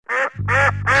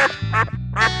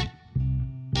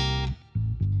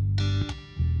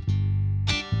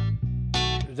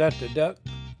Is that the duck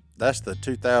That's the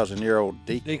 2,000-year-old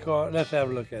decoy. decoy? Let's have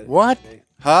a look at it. What?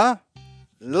 Huh?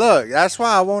 Look, that's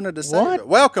why I wanted to say What? it.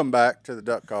 Welcome back to the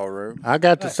Duck Call Room. I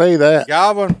got to see that.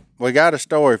 Goblin, we got a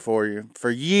story for you. For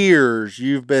years,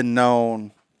 you've been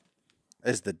known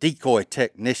as the decoy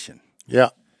technician. Yeah.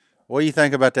 What do you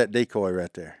think about that decoy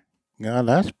right there? God,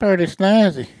 that's pretty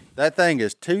snazzy. That thing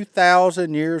is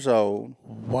 2,000 years old,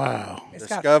 Wow. It's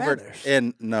got discovered feathers.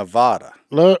 in Nevada.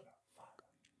 Look.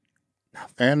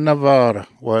 In Nevada.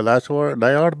 Well, that's where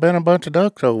they ought to been a bunch of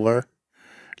ducks over there.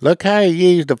 Look how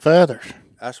he used the feathers.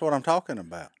 That's what I'm talking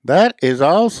about. That is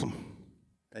awesome.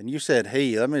 And you said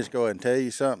he. Let me just go ahead and tell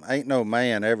you something. Ain't no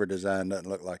man ever designed nothing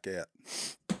look like that.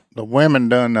 The women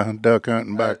done the duck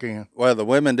hunting back in. Well, the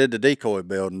women did the decoy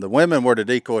building. The women were the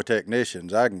decoy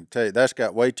technicians. I can tell you, that's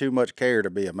got way too much care to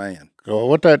be a man. So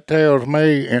what that tells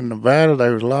me, in Nevada,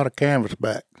 there was a lot of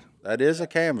canvasback. That is a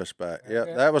canvasback.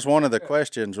 Yep. That was one of the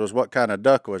questions, was what kind of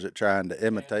duck was it trying to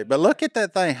imitate. But look at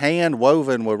that thing hand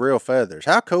woven with real feathers.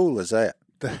 How cool is that?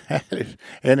 That is,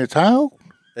 and it's how?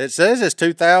 It says it's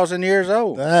 2,000 years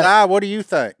old. Si, what do you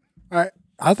think?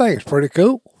 I think it's pretty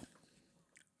cool.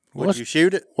 Would you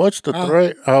shoot it? What's the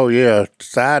threat? Oh, yeah.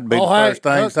 Side be the first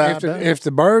thing look, side does. if the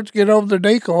birds get over the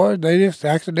decoy, they just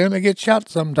accidentally get shot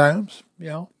sometimes. You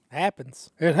know, Happens.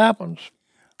 it happens.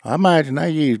 I imagine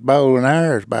they used bow and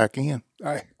arrows back in.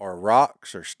 Or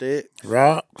rocks or sticks?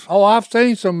 Rocks. Oh, I've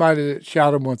seen somebody that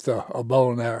shot them with a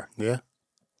bow and arrow. Yeah.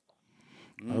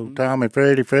 Oh, Tommy,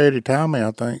 Freddie, Tommy,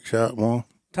 I think, shot one.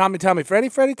 Tommy,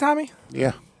 Freddie, Tommy?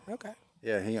 Yeah. Okay.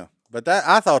 Yeah, him. But that,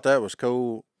 I thought that was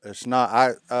cool. It's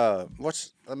not.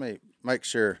 Let me make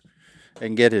sure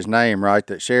and get his name right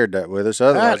that shared that with us.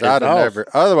 Otherwise, That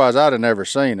is I'd have never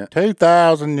seen it.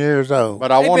 2,000 years old.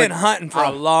 But I They've wanted. been hunting for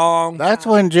a long time. That's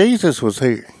when Jesus was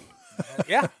here.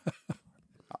 Yeah.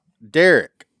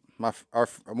 Derek,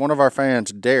 one of our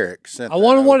fans, Derek, sent. I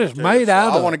wonder that what over it's to made us.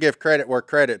 out I of. want to give credit where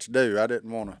credit's due. I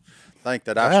didn't want to think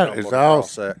that I That stumbled is across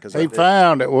awesome. that because He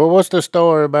found it. Well, what's the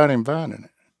story about him finding it?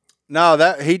 No,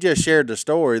 that he just shared the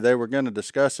story. They were going to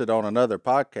discuss it on another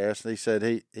podcast. He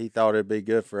said he thought it'd be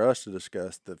good for us to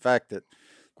discuss the fact that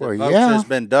Well, folks yeah. has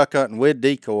been duck hunting with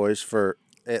decoys for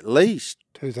at least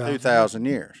 2,000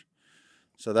 years.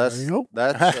 So that's you go.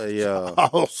 that's a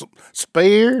Awesome.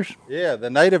 Spears? yeah. The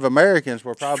Native Americans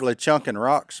were probably chunking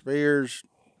rocks, spears,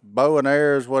 bow and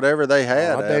arrows, whatever they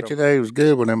had. I at bet you 'em. they was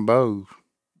good with them bows.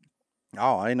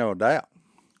 Oh, ain't no doubt.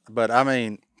 But I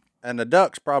mean, and the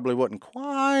ducks probably wasn't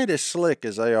quite as slick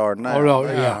as they are now. Oh, no,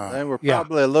 yeah. They were Yeah.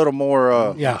 probably a little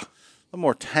more Yeah. a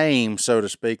more tame, so to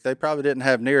speak. They probably didn't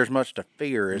have near as much to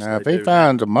fear as Now, if they he do.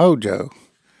 finds a mojo,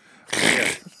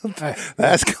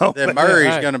 that's going Then to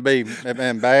Murray's Hey. going to be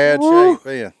in bad shape.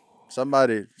 Yeah,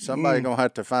 somebody going to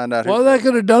have to find out. Well, who they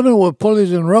could have done it with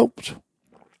pulleys and ropes,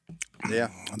 yeah,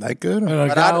 They could and have. a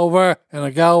But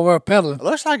guy over pedaling. it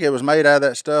looks like it was made out of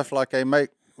that stuff. Like they make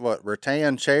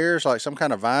rattan chairs, like some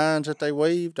kind of vines that they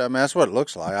weaved. I mean, that's what it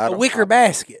looks like. A wicker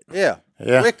basket. Yeah,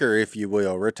 Yeah. wicker, if you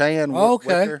will, rattan. Okay.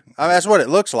 Wicker. I mean, that's what it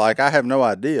looks like. I have no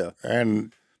idea.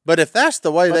 And But if that's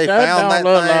the way they that found don't that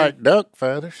look thing, like duck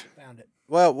feathers. Found it.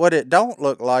 well, what it don't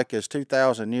look like is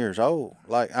 2,000 years old.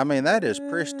 Like, I mean, that is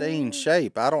pristine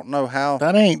shape. I don't know how.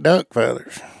 That ain't duck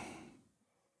feathers.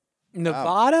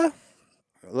 Nevada?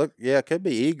 Look, yeah, it could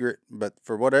be egret, but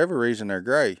for whatever reason, they're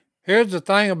gray. Here's the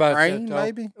thing about Crane, that, though.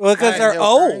 maybe? Well, because they're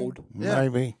Hill crane? old. Yeah.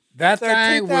 Maybe. That They're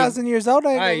thing 2,000 years old.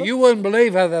 Ain't Hey, gonna you wouldn't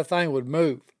believe how that thing would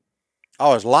move.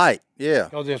 Oh, it's light. Yeah.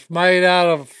 Because it's made out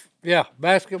of,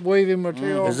 basket weaving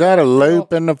material. Is that a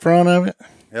loop in the front of it?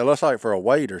 It looks like for a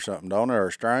weight or something, don't it? Or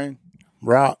a string.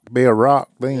 Rock. Be a rock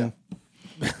then.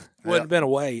 Wouldn't have been a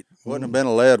weight. Wouldn't have been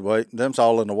a lead weight. Them's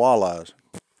all in the walleyes.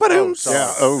 But Oh, sorry.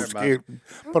 Yeah. Oh, Never mind. excuse.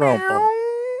 Put on.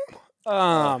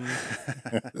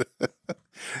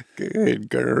 Good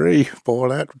grief. Boy,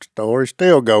 that story's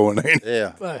still going in.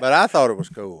 Yeah. But I thought it was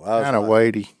cool. I was Kind of like-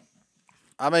 weighty.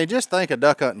 I mean, just think of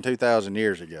duck hunting 2,000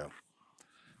 years ago.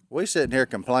 We sitting here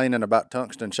complaining about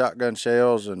tungsten shotgun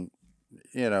shells and,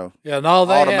 And all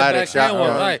they had Automatic back then was,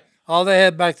 shotgun. all they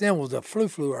had back then was a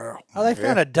flu arrow. Oh, they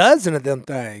found a dozen of them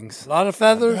things. A lot of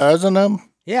feathers. Dozen of them?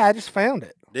 Yeah, I just found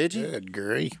it. did you? Good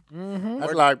grief.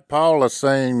 That's like Paula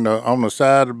seen on the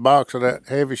side of the box of that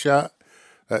heavy shot,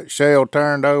 that shell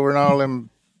turned over and all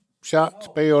them shots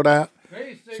spilled out.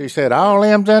 She said, all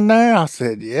them's in there? I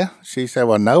said, yeah. She said,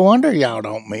 well, no wonder y'all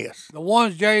don't miss. The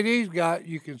ones JD's got,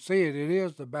 you can see it. It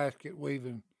is the basket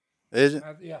weaving. Is it?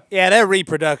 Yeah. Yeah, they're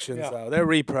reproductions Yeah. though. They're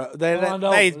They Oh, I know,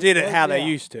 they but did it they- how they yeah.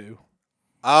 used to.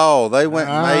 Oh, they went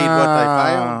and made what they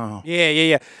found? Oh.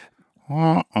 Yeah.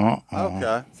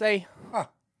 Okay. See, Oh,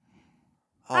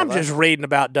 I'm that's- just reading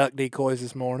about duck decoys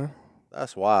this morning.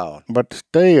 That's wild. But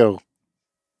still,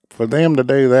 for them to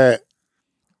do that,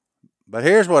 But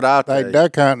here's what I'll tell they you.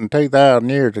 duck hunting 2,000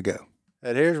 years ago.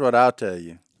 And here's what I'll tell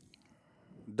you.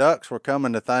 Ducks were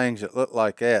coming to things that look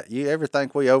like that. You ever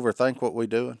think we overthink what we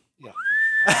doing?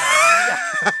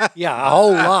 Yeah, a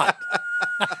whole lot.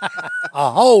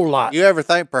 A whole lot. You ever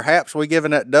think perhaps we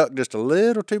giving that duck just a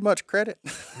little too much credit?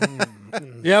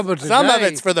 Yeah, but Some of today-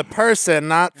 it's for the person,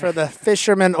 not for the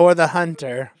fisherman or the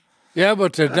hunter. Yeah,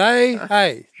 but today,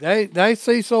 hey, they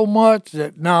see so much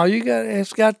that no,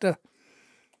 it's got to,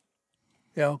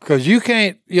 because you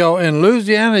can't, in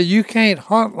Louisiana you can't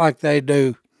hunt like they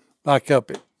do, like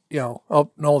up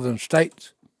northern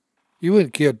states. You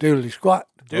wouldn't kill doodly squat.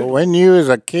 Well, when you was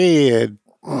a kid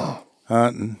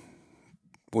hunting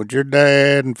with your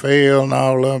dad and Phil and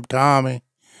all of them, Tommy,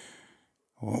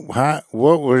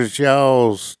 what was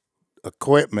y'all's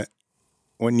equipment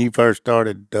when you first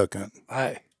started duck hunting?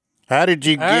 Hey, How did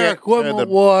you our get equipment to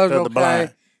the, was to the okay.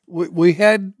 blind? We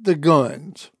had the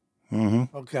guns.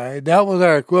 Mm-hmm. Okay, that was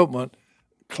our equipment.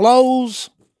 Clothes,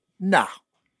 no,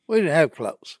 we didn't have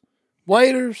clothes.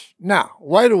 Waders, no.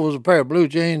 Wader was a pair of blue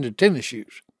jeans and tennis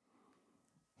shoes.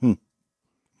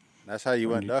 That's how you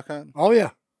went duck hunting? Oh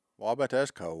yeah. Well, I bet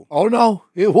that's cold. Oh no,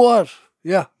 it was.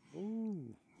 Yeah.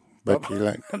 But you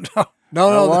like, No, no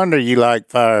no. wonder you like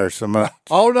fire so much.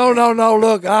 Oh no.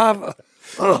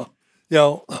 Look,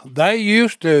 they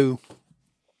used to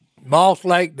Moss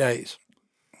Lake days.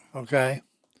 Okay.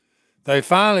 They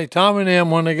finally, Tommy and them,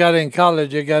 when they got in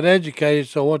college, they got educated.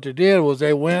 So what they did was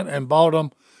they went and bought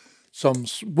them some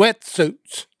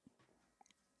wetsuits.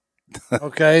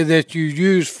 Okay, that you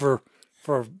use for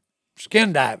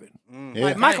skin diving. Yeah.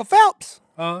 Like Michael Phelps.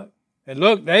 And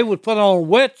look, they would put on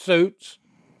wetsuits,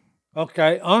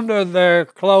 okay, under their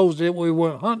clothes that we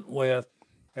went hunting with,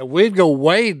 and we'd go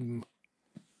wading.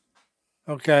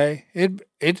 Okay, it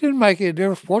didn't make any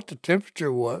difference what the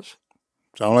temperature was.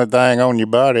 The only thing on your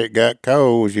body that got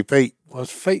cold was your feet. Was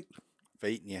feet,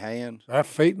 Feet in your hands. our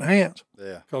feet and hands,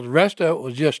 Yeah. because the rest of it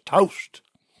was just toast.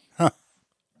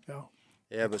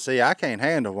 Yeah, but see, I can't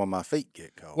handle when my feet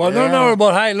get cold. Well, no,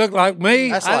 but hey, look like me.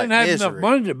 That's I like didn't have misery. enough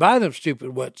money to buy them stupid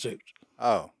wetsuits.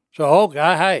 Oh, So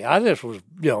okay, hey, I just was,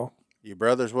 your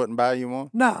brothers wouldn't buy you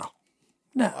one? no.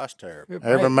 Oh, that's terrible.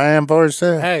 Every man for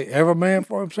himself. Hey, every man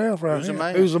for himself, right? Who's a here.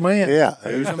 man? Who's a man? Yeah.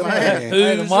 Who's the man? Hey,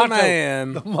 Who's a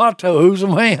man? The motto, who's a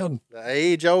man? The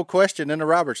age-old question in the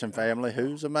Robertson family,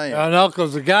 who's a man? I know,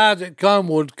 because the guys that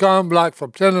would come like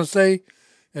from Tennessee,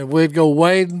 and we'd go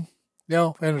wading,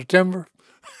 in the timber.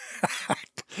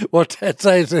 What that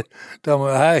says, tell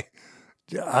me, hey,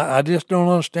 I just don't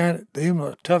understand it. Them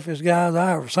are the toughest guys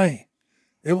I ever seen.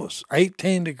 It was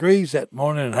 18 degrees that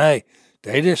morning, and hey,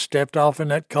 they just stepped off in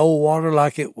that cold water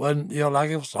like it wasn't,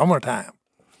 like it was summertime.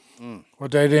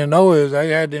 What they didn't know is they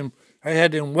had them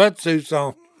wetsuits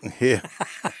on. Yeah.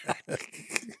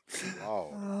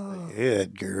 Oh,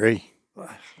 Good grief.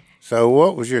 So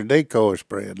what was your decoy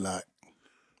spread like?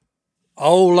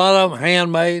 Oh, a lot of them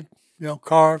handmade,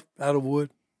 carved out of wood.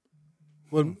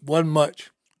 Wasn't much,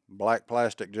 black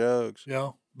plastic jugs.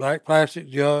 black plastic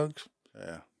jugs.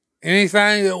 Yeah.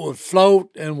 Anything that would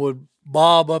float and would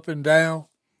bob up and down,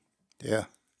 Yeah.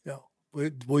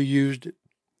 we used it.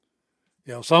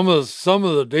 Some of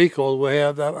the decoys we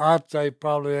have, that I'd say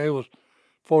probably they was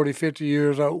 40, 50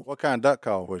 years old. What kind of duck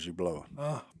call was you blowing?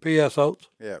 PSOs.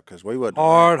 Yeah, because we wouldn't.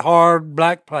 Hard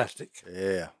black plastic.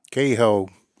 Yeah. Keyhole.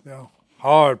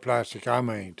 Hard plastic, I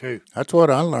mean, too. That's what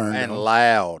I learned. And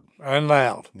loud. And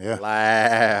loud. Yeah.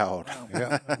 Loud.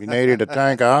 Yeah. You needed a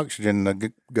tank of oxygen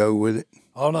to go with it.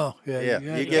 Oh, no. Yeah.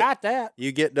 You You Got that.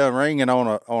 You get done ringing on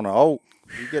a oak.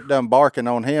 You get done barking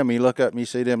on him. You look up and you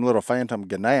see them little phantom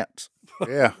gnats.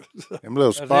 Yeah. Them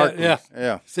little That's it, sparklers. yeah.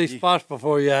 Yeah. See spots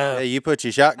before you Yeah, have. you put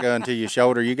your shotgun to your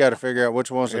shoulder. You got to figure out which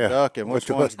one's the Yeah. duck and which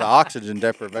Which one's the oxygen I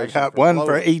deprivation. got for one for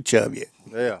floating. each of you.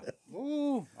 Yeah.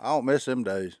 Ooh, I don't miss them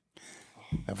days.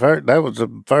 That was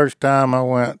the first time I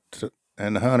went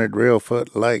and hunted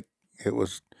Reelfoot Lake. It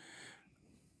was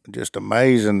just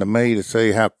amazing to me to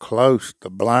see how close the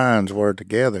blinds were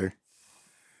together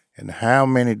and how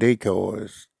many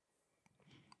decoys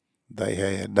they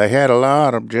had. They had a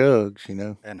lot of jugs,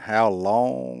 And how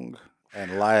long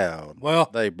and loud Well,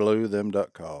 they blew them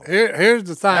duck calls. here's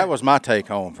the thing. That was my take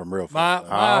home from Real Folk.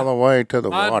 all the way to the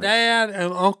My water. dad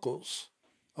and uncles,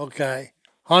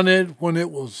 hunted when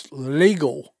it was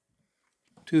legal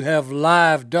to have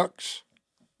live ducks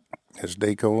As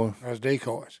decoy. as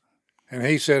decoys. And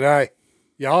he said, hey,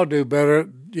 y'all do better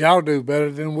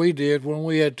than we did when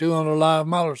we had 200 live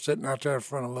mollers sitting out there in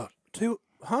front of us.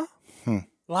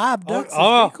 Live ducks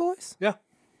Oh. as decoys? Yeah.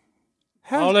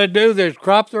 How- All they do is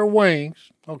crop their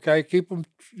wings, okay, keep them,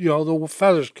 the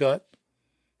feathers cut,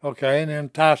 okay, and then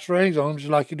tie strings on them just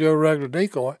like you do a regular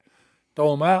decoy.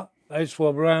 Throw them out. They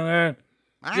swivel around there.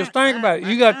 And just think about it.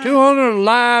 You got 200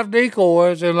 live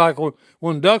decoys, and like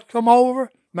when ducks come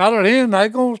over, mount it in, they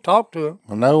going to talk to them.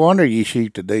 Well, no wonder you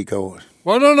shoot the decoys.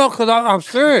 Well, no, because I'm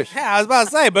serious. Yeah, I was about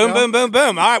to say, boom, boom, boom,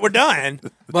 boom. All right, we're done.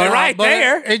 They're right but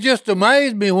there. It just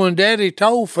amazed me when Daddy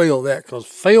told Phil that, because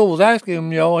Phil was asking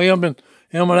him, him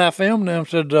and I filmed them,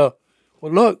 said, well,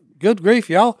 look, good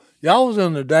grief, y'all was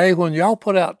in the day when y'all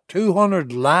put out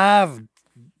 200 live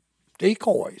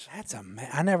decoys. That's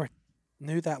I never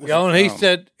knew that was. And he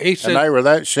said, And they were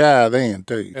that shy then,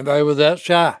 too. and they were that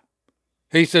shy.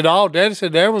 He said, Daddy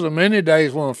said there was a many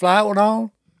days when a flight went on,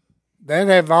 they'd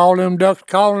have all them ducks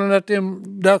calling at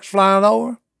them ducks flying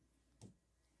over.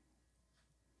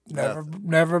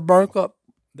 Never broke up.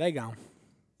 They gone.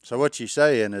 So what you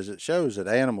saying is it shows that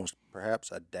animals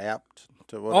perhaps adapt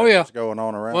to Oh, yeah. what's going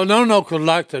on around. Well, no, because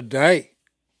like today,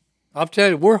 I'm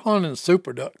telling you, we're hunting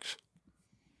super ducks.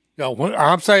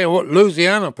 I'm saying what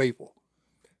Louisiana people.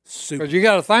 Super. Because you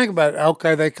got to think about it.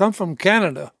 Okay, they come from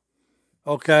Canada.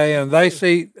 Okay, and they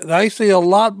see a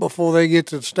lot before they get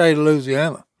to the state of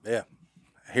Louisiana. Yeah.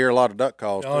 I hear a lot of duck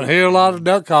calls. You too. hear a lot of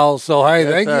duck calls, so hey,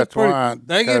 they get that's pretty. why,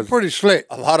 They get 'cause- pretty slick.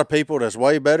 A lot of people that's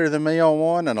way better than me on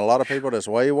one, and a lot of people that's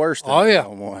way worse than Oh, me yeah.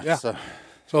 on one. Yeah. So,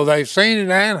 So they've seen it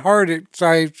and heard it.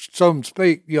 Say some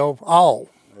speak. All.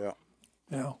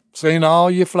 yeah. Seen all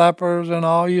your flappers and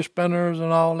all your spinners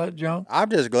and all that junk. I'm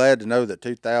just glad to know that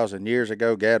 2,000 years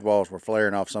ago, gadwalls were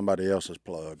flaring off somebody else's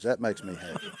plugs. That makes me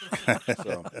happy.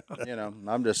 So,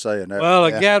 I'm just saying that. Well,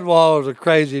 a gadwall is a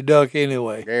crazy duck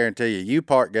anyway. Guarantee you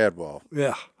part gadwall.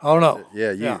 Yeah. Oh no.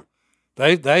 Yeah, you. Yeah.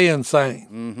 They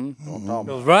insane. Mm-hmm.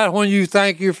 Because right when you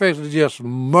think you're fixing to just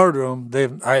murder them,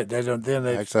 then I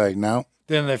say no.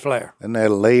 they flare. And they'll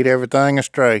lead everything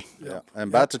astray. Yeah.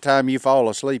 And by the time you fall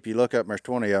asleep, you look up and there's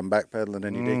 20 of them backpedaling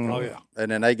in your decoy. Oh, yeah.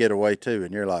 And then they get away too,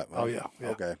 and you're like, well, Oh yeah.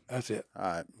 okay. That's it. All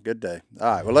right, good day. All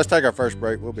right, well, let's take our first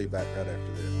break. We'll be back right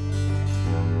after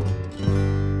this.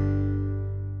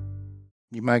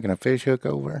 You making a fish hook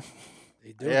over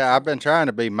there? Yeah, I've been trying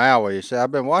to be Maui. See,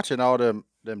 I've been watching all them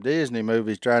Disney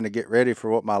movies trying to get ready for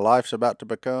what my life's about to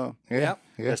become. Yeah.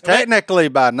 Because technically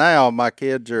by now, my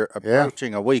kids are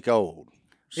approaching a week old.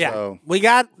 Yeah, So,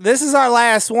 this is our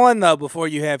last one though before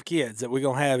you have kids that we're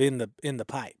gonna have in the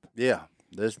pipe. yeah,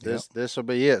 this will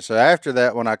be it. So after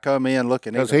that, when I come in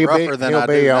looking Because even rougher than I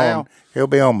do now, he'll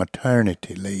be on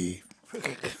maternity leave. I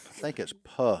think it's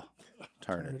paternity.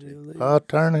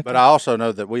 Paternity. But I also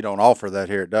know that we don't offer that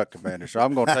here at Duck Commander. So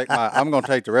I'm going to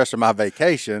take the rest of my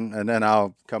vacation, and then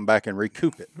I'll come back and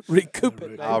recoup it. Recoup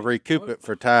it. I'll recoup it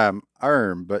for time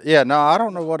earned. But yeah, no, I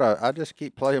don't know what I just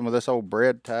keep playing with this old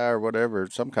bread tie or whatever,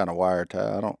 some kind of wire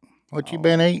tie. What you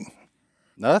been eating?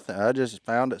 Nothing. I just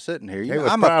found it sitting here. It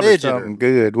was I'm a probably fidgeter. something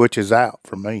good, which is out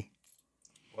for me.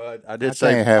 Well, I I did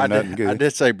say can't have I nothing did, good. I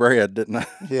did say bread, didn't I?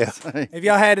 Yeah. Have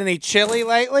y'all had any chili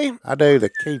lately? I do the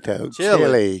keto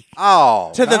chili.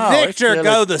 Oh, To the No, it's victor chili.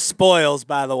 go the spoils,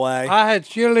 by the way. I had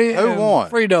chili Who and won?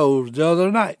 Fritos the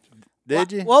other night.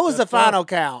 did you? What was the final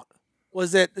count?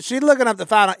 Was it? She's looking up the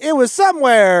final. It was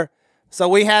somewhere. So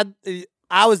we had.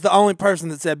 I was the only person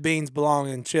that said beans belong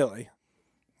in chili.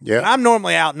 And Yeah. I'm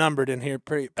normally outnumbered in here.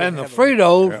 Pretty And the heavily.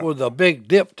 Fritos were the big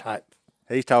dip type.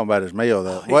 He's talking about his meal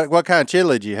though. What kind of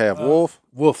chili did you have? Wolf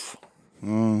Woof.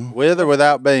 with or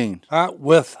without beans?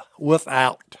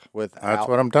 Without. Without. That's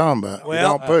what I'm talking about. Well- you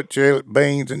don't put chili,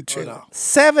 beans in chili.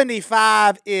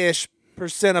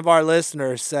 75-ish% of our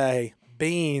listeners say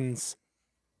beans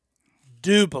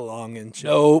do belong in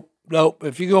chili. Nope.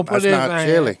 If you're going to put That's not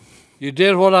anything, chili. you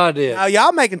did what I did. Now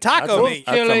y'all making taco meat.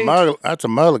 That's a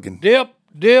mulligan.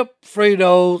 Dip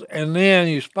Fritos, and then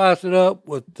you spice it up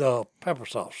with pepper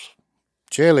sauce.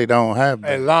 Chili don't have A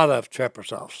that. lot of pepper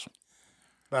sauce.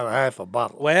 About a half a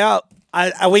bottle. Well,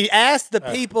 we asked the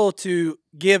people to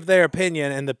give their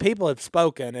opinion, and the people have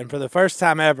spoken. And for the first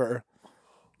time ever,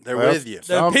 They're Well, with you.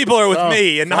 the people are with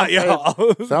me and not some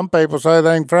y'all. Some people say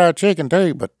they can fry chicken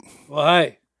too, but Well,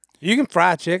 hey. You can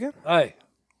fry chicken.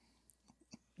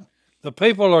 The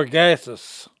people are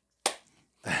gaseous.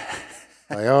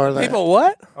 they are that. People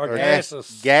what? Are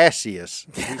gaseous. Gaseous.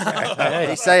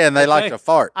 He's saying they like to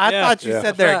fart. I Yeah. thought you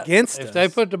said they're Right. against If us. they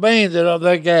put the beans in them,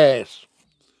 they're gas.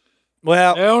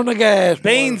 Well, They're on the gas.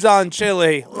 beans on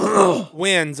chili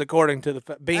wins according to the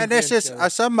beans. And it's in just chili.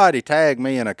 somebody tagged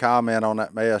me in a comment on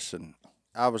that mess, and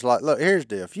I was like, look, here's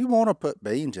the deal. If you want to put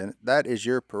beans in it, that is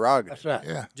your prerogative. That's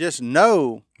right. Yeah. Just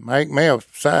know, Make me a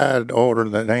side order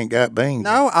that ain't got beans.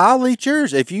 no, I'll eat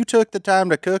yours. If you took the time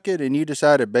to cook it and you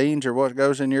decided beans are what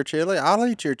goes in your chili, I'll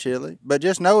eat your chili. But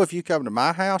just know if you come to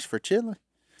my house for chili,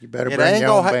 You better it bring ain't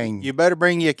your own gonna beans. you better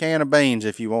bring you a can of beans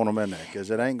if you want them in there,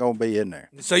 because it ain't going to be in there.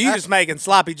 So you just making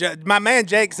sloppy Joe. My man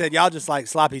Jake said y'all just like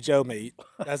sloppy Joe meat.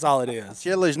 That's all it is.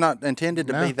 Chili's not intended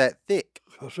to be that thick.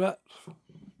 That's right.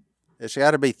 It's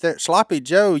got to be thick. Sloppy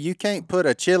Joe, you can't put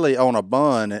a chili on a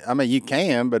bun. I mean, you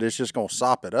can, but it's just going to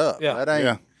sop it up. Yeah.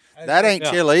 That ain't Yeah.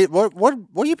 chili. What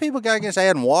do you people got against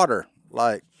adding water?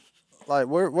 Like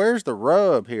where's the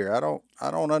rub here? I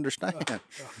don't understand.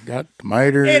 Got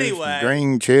tomatoes, Anyway. and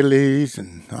green chilies,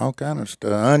 and all kind of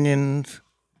stuff. Onions,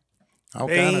 all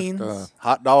Beans. kind of stuff.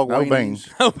 Hot dog No weenies. beans.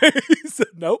 He said,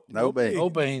 nope. No beans. No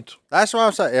beans. That's what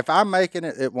I'm saying. If I'm making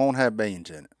it, it won't have beans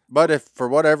in it. But if for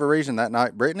whatever reason that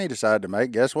night Brittany decided to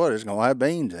make, guess what? It's gonna have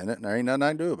beans in it, and there ain't nothing I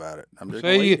can do about it. I'm just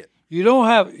gonna See, eat it. you don't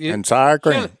have And sour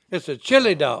cream. chili. It's a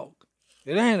chili dog.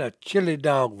 It ain't a chili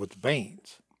dog with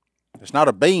beans. It's not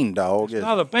a bean dog. It's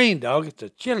not a bean dog. It's a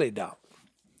chili dog.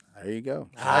 There you go.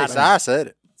 Hey, so I said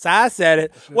it. So I said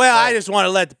it. Well, I just want to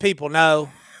let the people know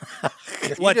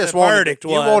what You just the wanted, verdict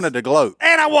was. You wanted to gloat.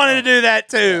 And I wanted to do that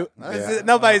too.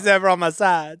 Nobody's ever on my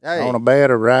side. Hey, On a bed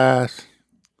of rice.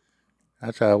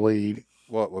 That's how we eat it.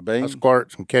 what with I beans?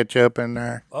 squirt some ketchup in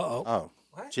there. Uh-oh.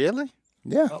 Oh, chili?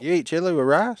 Yeah. You eat chili with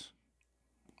rice?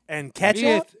 And He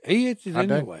ketchup? eats it I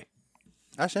do. anyway.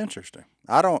 That's interesting.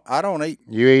 I don't eat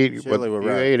You eat it Chili with you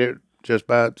rice. eat it just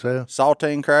by itself.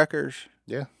 saltine crackers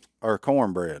Yeah. or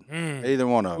cornbread. Either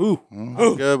one of them. Ooh.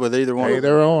 I'm good with either one. of them.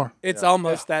 Either or. It's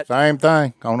almost that. Same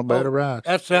thing on a bed of rice.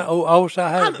 That's I wish I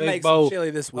had I'm a gonna big make bowl. some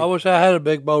chili this week. I wish I had a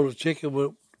big bowl of chicken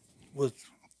with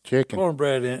Chicken.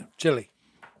 cornbread in it, chili.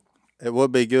 It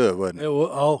would be good, wouldn't it? It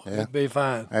would, it'd be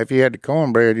fine. If you had the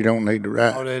cornbread, you don't need the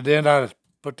rice. Oh, then I'd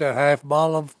put that half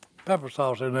bottle of pepper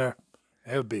sauce in there.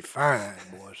 It would be fine,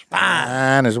 boys.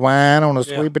 Fine as wine on a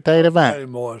sweet potato vine.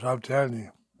 Fine, boys, I'm telling you.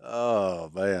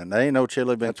 Oh man, there ain't no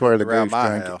chili been That's where cooked the around goose my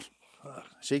drink it. house.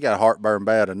 She got heartburn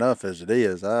bad enough as it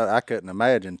is. I couldn't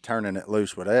imagine turning it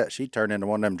loose with that. She turned into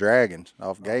one of them dragons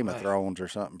off Game of Thrones or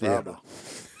something, probably.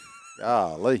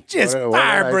 Golly. Just What- what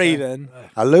fire did I say? breathing.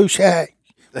 A loose shack.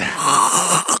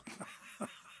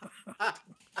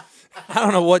 I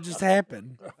don't know what just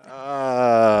happened.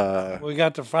 We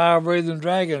got the fire-breathing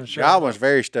dragon show. Godwin's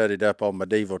very studied up on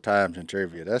medieval times and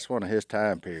trivia. That's one of his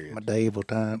time periods. Medieval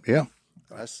time. Yeah.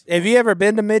 That's, Have you ever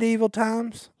been to medieval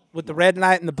times with the red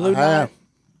knight and the blue I have. knight?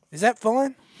 Is that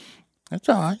fun? That's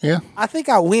all right. Yeah. I think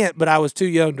I went, but I was too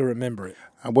young to remember it.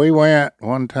 We went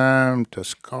one time to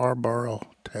Scarborough,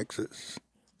 Texas.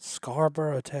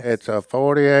 Scarborough, Texas. It's a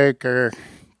 40-acre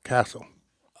castle.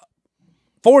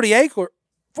 40 acre.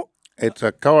 It's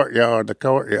a courtyard, the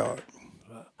courtyard.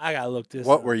 I gotta look this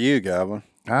what up. were you, Godwin?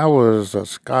 I was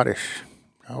Scottish.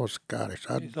 I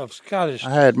He's of Scottish.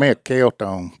 I had me a kilt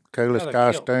on. Coolest Got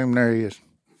a kilt. costume there is.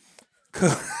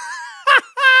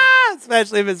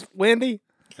 Especially if it's windy.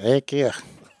 Heck yeah.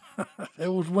 It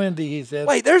was windy, he said.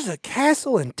 Wait, there's a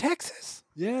castle in Texas?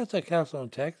 Yeah, it's a castle in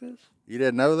Texas. You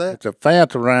didn't know that? It's a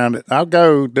fence around it. I'll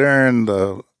go during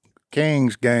the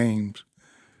Kings games.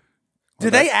 Do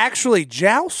they actually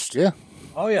joust? Yeah.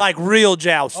 Oh, yeah. Like real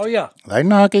joust? oh, yeah. They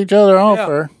knock each other off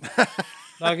Yeah. there.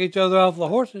 Knock each other off the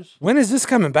horses. When is this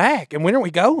coming back? And when are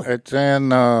we going? It's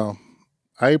in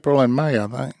April and May, I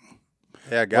think.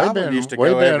 Yeah, Godwin used to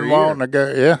we've go been every wanting year. to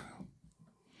go. Yeah.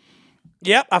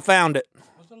 Yep, I found it.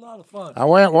 It's a lot of fun. I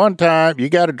went one time. You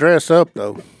got to dress up,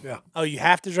 though. Oh, you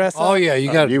have to dress up? Oh, yeah,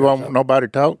 you got You won't nobody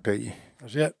talk to you.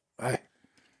 That's it. Hey,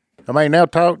 I mean, they'll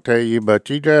talk to you, but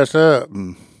you dress up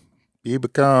and you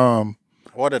become.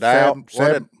 What did Al?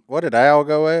 Seven- What did Al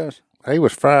go as? He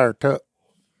was Friar Tuck.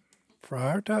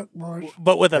 Friar Tuck, boys.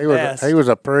 But with a vest. He was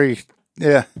a priest.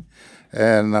 Yeah.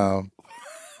 And let's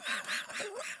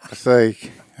see,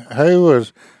 who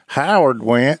was Howard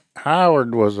went?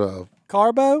 Howard was a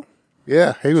Carbo?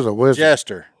 he was a wizard.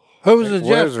 Jester. Who was the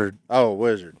jester? Wizard. Oh,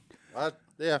 wizard.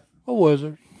 Yeah. A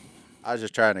wizard. I was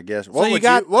just trying to guess. What you would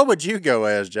got- what would you go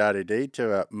as, Johnny D,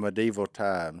 to medieval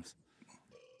times?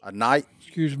 A knight?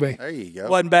 Excuse me. There you go.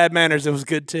 Wasn't bad manners. It was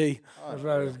good tea. That's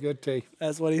right. It's good tea.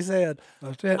 That's what he said.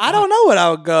 That's it. I don't know what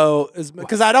I would go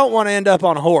because I don't want to end up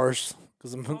on a horse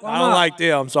because I don't like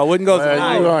them, so I wouldn't go.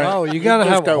 Oh, you gotta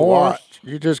just have a go horse. watch.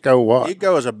 You just go watch. You'd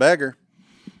go as a beggar.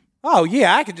 Oh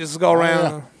yeah, I could just go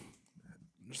around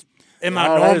in my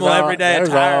Oh, there's normal everyday There's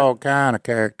attire. all kind of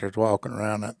characters walking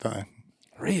around that thing.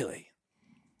 Really?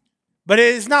 But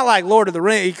it's not like Lord of the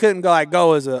Rings. You couldn't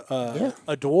go as a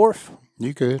dwarf.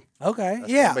 You could. Okay.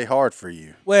 That's yeah. gonna be hard for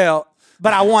you. Well,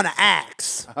 but I want an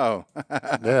axe. Oh,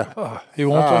 Yeah. He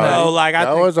wants an No, axe. like I I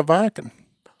think was a Viking.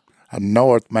 A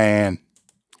Northman.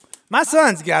 my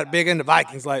son's got big into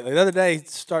Vikings lately. The other day, he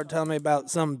started telling me about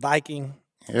some Viking,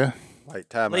 Yeah. wait,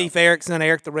 time Leif out. Erikson,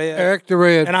 Eric the Red. Eric the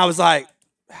Red. And I was like,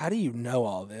 how do you know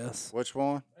all this? Which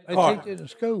one? They teach it in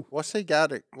school. What's he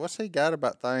got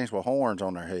about things with horns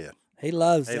on their head? He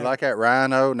loves He that. like that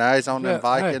rhino. Now he's on them Yeah,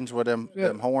 Vikings with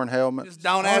them horn helmets. Just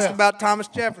don't ask about Thomas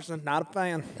Jefferson. Not a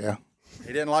fan. Yeah. He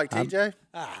didn't like TJ.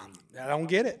 I don't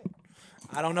get it.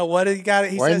 I don't know what he got.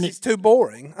 He When says you- he's too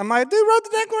boring. I'm like, dude wrote the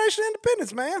Declaration of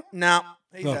Independence, man. No,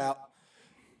 he's out.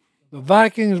 The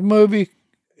Vikings movie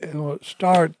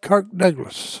starred Kirk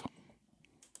Douglas.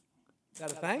 Is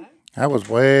that a thing? That was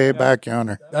way back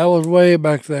yonder. That was way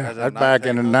back there. That's back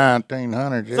in the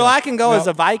 1900s. Yeah. So I can go as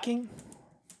a Viking?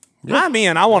 I'm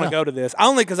in. I want to go to this.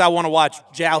 Only because I want to watch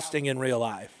jousting in real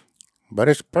life. But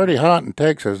it's pretty hot in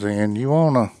Texas, and you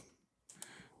want to.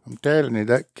 I'm telling you,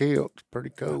 that kilt's pretty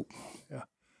cool.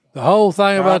 The whole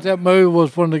thing about that movie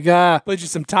was when the guy, Put you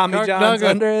some Tommy Kirk Johns Douglas.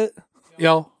 under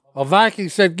it. a Viking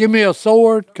said, "Give me a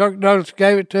sword." Kirk Douglas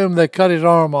gave it to him. They cut his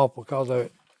arm off because of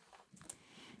it.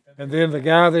 And then the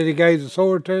guy that he gave the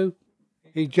sword to,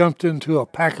 he jumped into a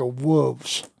pack of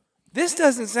wolves. This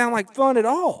doesn't sound like fun at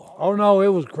all. Oh no, it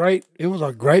was great. It was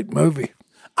a great movie.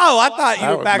 Oh, I thought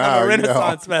you were back on the no,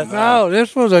 Renaissance Festival. No,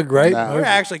 this was a great We're movie.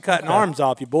 actually cutting arms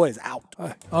off. Your boy is out.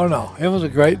 Oh no, it was a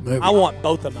great movie. I want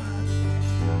both of mine.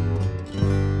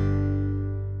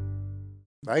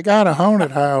 They got a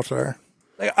haunted house there.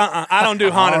 Like, I don't do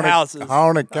haunted houses.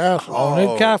 Haunted castle.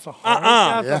 Haunted Castle.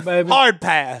 Haunted Castle, Yeah. baby. Hard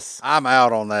pass. I'm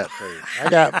out on that too. They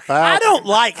got I don't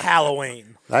like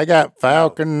Halloween. They got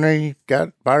falconry, got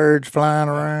birds flying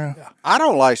around. I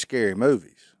don't like scary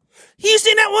movies. You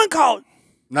seen that one called?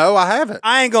 No, I haven't.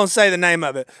 I ain't gonna say the name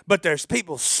of it, but there's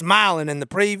people smiling in the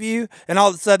preview, and all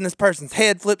of a sudden this person's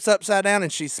head flips upside down,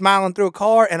 and she's smiling through a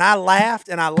car, and I laughed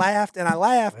and I laughed and I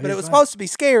laughed, but it was supposed to be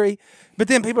scary. But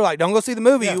then people are like, "Don't go see the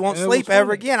movie; you won't and it was sleep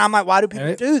ever funny. again." I'm like, "Why do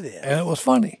people do this?" And it was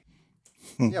funny.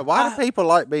 Yeah, why do people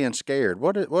like being scared?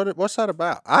 What's that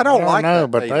about? I don't, I like don't know, that.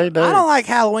 but feeling. they do. I don't like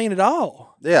Halloween at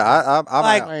all. Yeah, I'm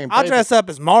Like, out. mean, I'll people- dress up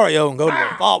as Mario and go to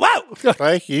the fall. Whoa!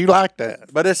 Thank you. You like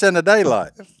that. But it's in the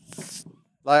daylight.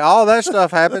 Like all that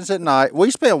stuff happens at night.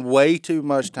 We spend way too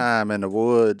much time in the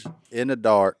woods in the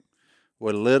dark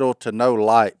with little to no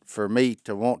light for me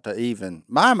to want to even.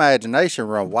 My imagination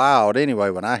run wild anyway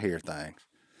when I hear things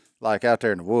like out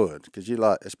there in the woods because you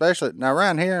like, especially now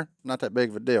around here, not that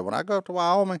big of a deal. When I go up to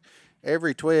Wyoming,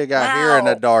 every twig I hear in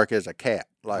the dark is a cat.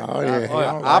 Like Oh,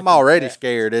 yeah. I'm already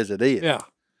scared as it is. Yeah.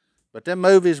 But them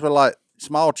movies with like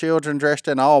small children dressed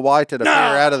in all white that appear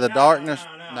out of the darkness.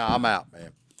 No, I'm out,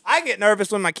 man. I get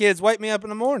nervous when my kids wake me up in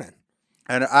the morning.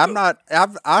 And I'm not.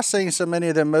 I've seen so many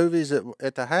of them movies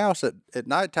at the house at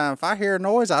nighttime. If I hear a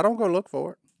noise, I don't go look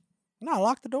for it. No,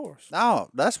 lock the doors. No,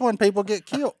 that's when people get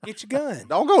killed. Get your gun.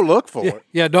 Don't go look for it.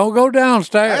 Yeah, don't go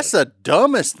downstairs. That's the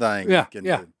dumbest thing yeah, you can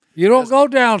yeah. do. You don't go You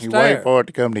downstairs. wait for it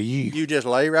to come to you. You just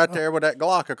lay right there with that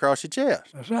Glock across your chest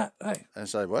That's right. Hey, and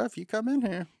say, "Well, if you come in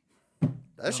here,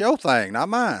 that's your thing, not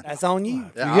mine." That's on you.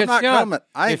 Yeah, you I'm get not shot. coming.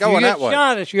 I ain't if going you that get way.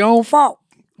 shot, it's your own fault.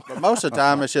 But most of the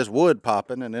time, it's just wood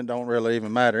popping, and it don't really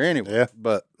even matter anyway. Yeah.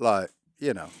 But like,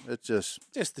 it's just.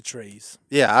 Just the trees.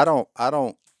 Yeah, I don't.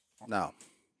 No,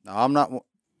 I'm not.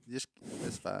 Just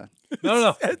it's fine.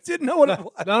 No, I didn't know what it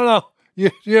was. no.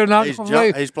 You're not He's going to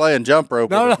believe. he's playing jump rope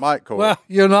with his mic cord. Well,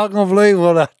 you're not going to believe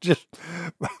what I just.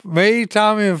 Me,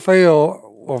 Tommy, and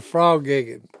Phil were frog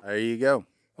gigging. There you go.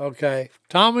 Okay,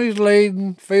 Tommy's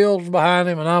leading, Phil's behind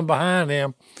him, and I'm behind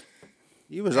him.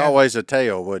 You was always a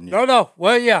tail, wasn't you? No.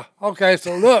 Well, yeah. Okay,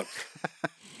 so look,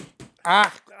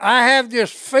 I have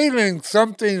this feeling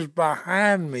something's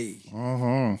behind me.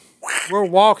 Mm-hmm. We're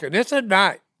walking. It's at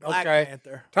night. Black Okay.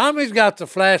 Panther. Tommy's got the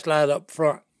flashlight up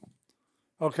front.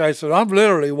 Okay, so I'm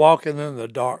literally walking in the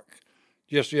dark.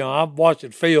 Just, I'm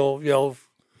watching Phil,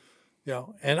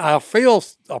 and I feel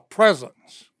a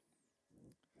presence.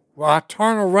 Well, I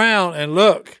turn around and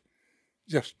look,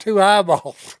 just two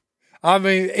eyeballs. I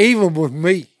mean, even with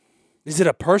me. Is it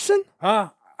a person?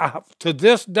 To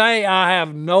this day, I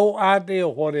have no idea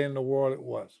what in the world it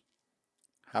was.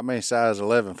 How many size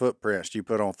 11 footprints do you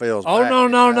put on Phil's Oh,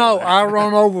 back? no. I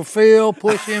run over Phil,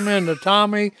 push him into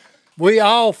Tommy. We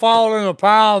all fall in a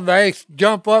pile, and they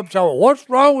jump up and say, "What's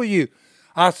wrong with you?"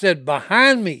 I said,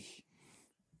 "Behind me."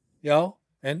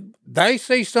 And they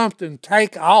see something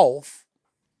take off,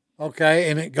 okay,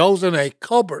 and it goes in a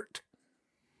cupboard,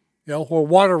 where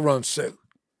water runs through.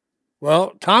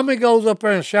 Well, Tommy goes up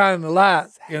there and shines the light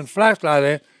and flashlight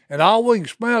in, and all we can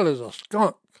smell is a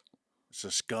skunk. It's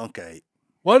a skunk ape.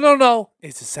 Well, no.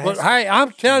 It's a But Sasquatch. hey,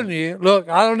 I'm telling you, look,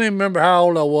 I don't even remember how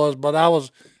old I was, but I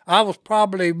was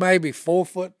probably maybe 4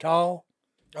 foot tall.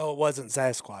 Oh, it wasn't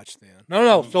Sasquatch then.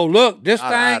 No. So look, this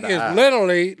Not eye thing to is eye.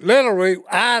 literally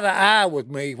eye to eye with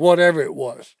me, whatever it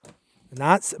was.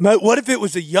 But what if it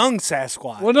was a young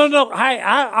Sasquatch? Well, no. Hey,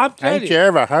 I'm telling Ain't you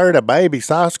ever heard of baby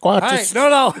Sasquatches? Hey,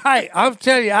 no. Hey, I'm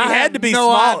telling you, I had had to be no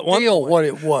small at one idea point. what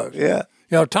it was. Yeah.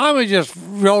 You know, Tommy just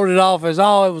wrote it off as,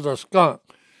 oh, it was a skunk.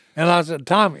 And I said,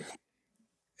 Tommy,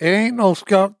 it ain't no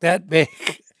skunk that big.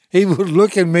 He was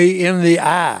looking me in the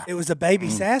eye. It was a baby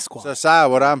Sasquatch. So, Si,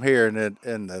 what I'm hearing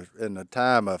in the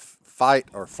time of fight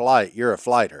or flight, you're a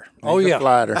flighter. Oh, He's a yeah.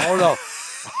 flighter. Oh, no.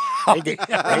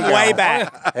 Way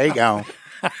back. He gone.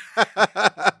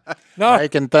 No,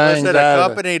 Making Was things it out of the,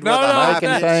 accompanied No, with a no, high making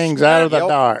that- things out of the Yelp.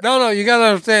 dark. no, you got to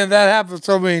understand that happened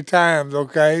so many times,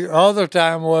 okay? The other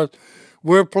time was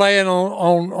we're playing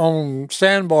on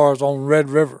sandbars on Red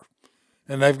River,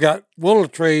 and they've got willow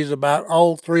trees about,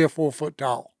 3 or 4 foot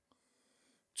tall.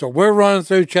 So we're running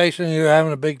through chasing you,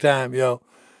 having a big time, yo.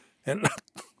 And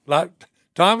like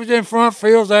Tommy's in front,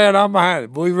 Phil's there, and I'm behind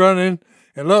him. We run in,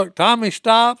 and look, Tommy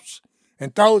stops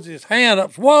and throws his hand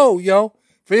up. Whoa, yo.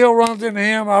 Phil runs into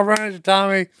him, I run into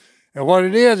Tommy, and what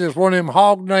it is one of them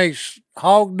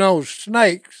hog-nosed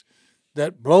snakes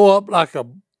that blow up like a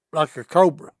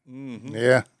cobra.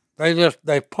 Yeah.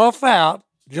 They puff out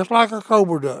just like a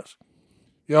cobra does.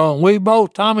 You know, and we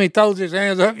both, Tommy throws his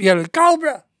hands up, yelling,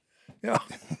 Cobra! You know,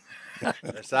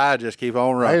 Si just keep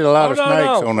on There's running. a lot of Oh, no,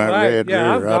 snakes no. on that Right, Red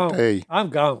yeah, River, I'm I'll gone. tell you. I'm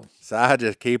gone. Si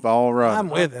just keep on running. I'm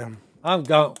with him. I'm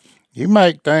gone. You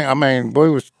make things. I mean, we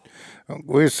was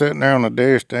sitting there on the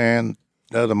deer stand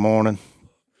the other morning,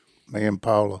 me and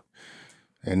Paula,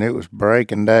 and it was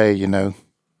breaking day, you know.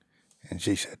 And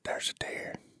she said, "There's a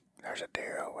deer. There's a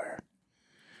deer over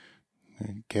there."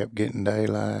 It kept getting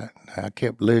daylight. I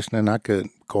kept listening. I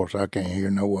couldn't. Of course, I can't hear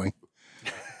no way.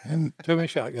 And Too many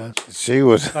shotguns. she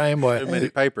was, Same way. Too many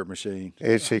paper machines.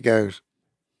 and she goes,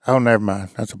 "Oh, never mind.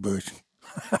 That's a bush."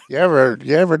 You ever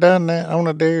done that on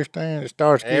a deer stand? It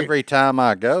starts Every time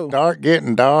I go.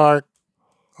 getting dark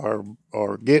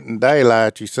or getting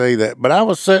daylight, you see that. But I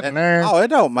was sitting there. Oh, it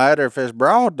don't matter if it's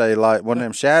broad daylight when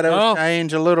them shadows No.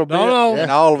 change a little bit, No.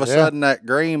 and all of a Yeah. sudden that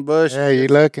green bush Yeah, you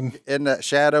looking. in that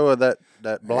shadow of that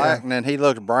black, and then he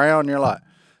looks brown. You're like,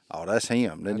 oh, that's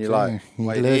him. Then you're like, him.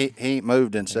 wait, he ain't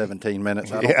moved in 17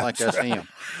 minutes. I don't Yeah. think that's him.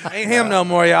 Ain't him no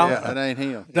more, y'all. Yeah, it ain't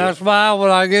him. That's why when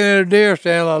I get in a deer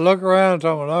stand, I look around and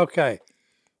tell me, okay,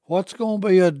 what's going to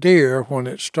be a deer when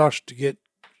it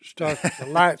the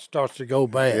light starts to go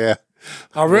bad? Yeah,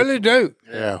 I really do.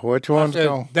 yeah. Which I one's said,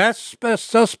 going? that's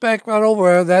suspect right over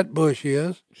there, that bush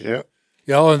is. Yep,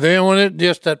 You know, and then when it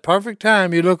just that perfect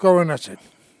time, you look over and I said,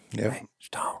 yep.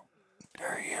 Stone,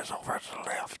 there he is over to the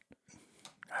left.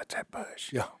 That's that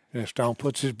bush. Yeah. And Stone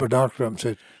puts his binocular up and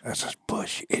says, that's his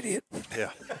bush, you idiot.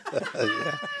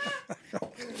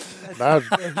 I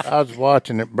was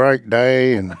watching it break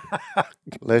day and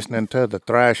listening to the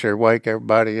thrasher wake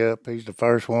everybody up. He's the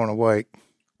first one awake.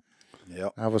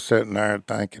 Yep. I was sitting there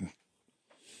thinking,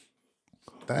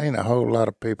 there ain't a whole lot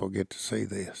of people get to see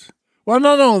this. Well,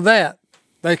 not only that,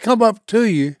 they come up to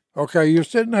you. Okay, you're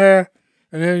sitting there,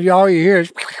 and then all you hear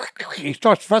is he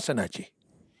starts fussing at you.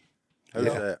 Who's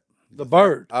that? The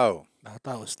bird. Oh, I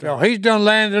thought it was You know, he's done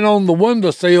landing on the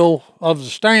windowsill of the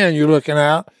stand you're looking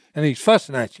out, and he's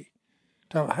fussing at you.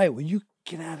 Tell him, hey, will you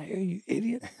get out of here, you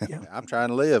idiot? Yeah, I'm trying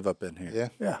to live up in here. Yeah.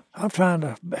 yeah. I'm trying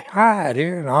to hide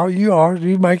here, and all you are is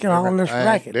you making all this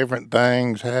racket. Different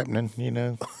things happening, you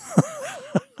know.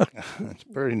 It's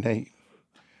pretty neat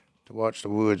to watch the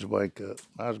woods wake up.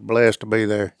 I was blessed to be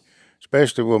there,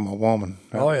 especially with my woman.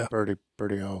 That Oh, was yeah.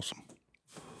 pretty awesome.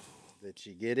 Did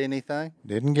she get anything?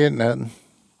 Didn't get nothing.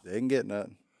 Didn't get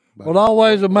nothing. What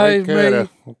always amazed me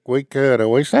We coulda.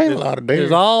 We seen a lot of deer.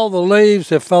 is all the leaves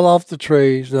that fell off the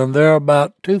trees, and they're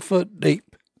about 2 foot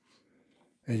deep.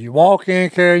 And you walk in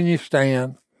carrying your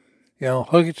stand, you know,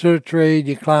 hook it to the tree, and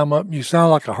you climb up, and you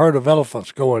sound like a herd of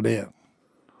elephants going in.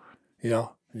 You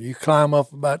know, you climb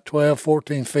up about 12,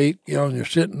 14 feet, you know, and you're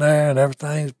sitting there, and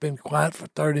everything's been quiet for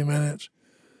 30 minutes,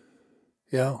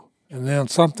 you know, and then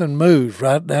something moves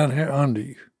right down here under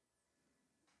you.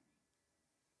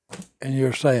 And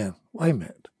you're saying, wait a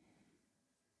minute.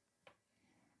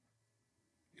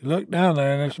 You look down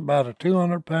there, and it's about a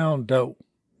 200-pound doe.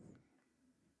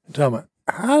 And tell me,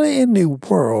 how in the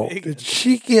world did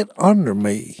she get under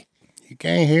me You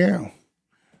can't hear them.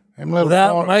 Them little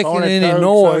without making pointed any toed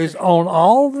noise suckers. on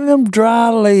all of them dry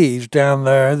leaves down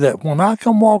there that when I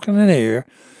come walking in here,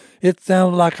 it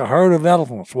sounded like a herd of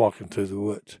elephants walking through the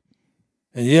woods.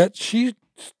 And yet she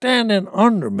standing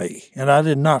under me, and I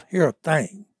did not hear a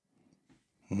thing.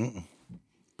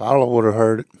 Paula would have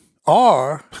heard it.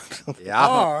 Or Yeah,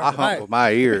 I hunt hey, with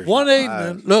my ears. one not my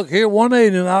evening, eyes. look here, one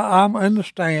evening I'm in the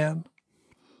stand,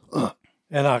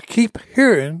 and I keep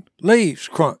hearing leaves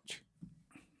crunch.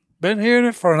 Been hearing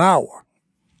it for an hour,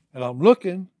 and I'm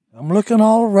looking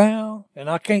all around, and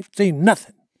I can't see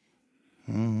nothing.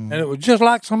 And it was just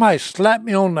like somebody slapped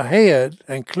me on the head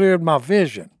and cleared my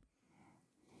vision.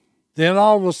 Then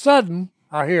all of a sudden,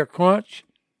 I hear crunch,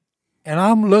 and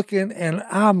I'm looking, and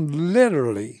I'm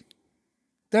literally,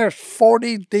 there's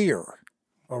 40 deer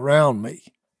around me.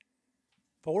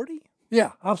 40?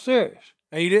 Yeah, I'm serious.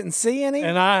 And you didn't see any?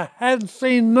 And I hadn't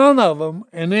seen none of them.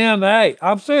 And then, hey,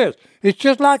 I'm serious. It's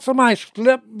just like somebody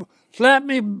slapped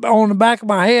me on the back of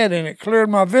my head, and it cleared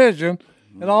my vision.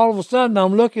 And all of a sudden,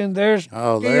 I'm looking, there's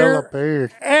Oh, they'll deer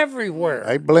appear. everywhere.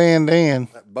 They blend in.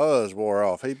 That buzz wore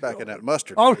off. He's back in that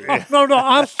mustard. Oh, field. no,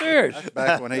 I'm serious.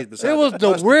 Back when he's beside It was that the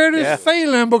mustard. weirdest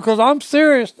feeling because I'm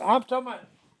serious. I'm talking about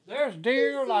there's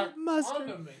deer like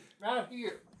under me, right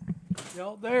here. You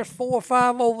know, there's 4 or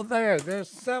 5 over there. There's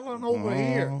 7 over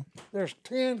here. There's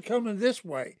 10 coming this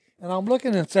way. And I'm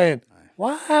looking and saying,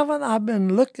 why haven't I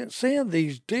been seeing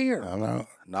these deer? I know.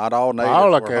 Not all natives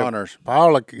Paula, were hunters.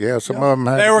 Paula, yeah, some of them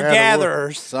had They to were gather wood.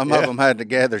 gatherers. Some of them had to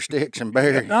gather sticks and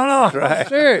berries. No, I'm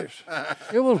serious.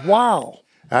 It was wild.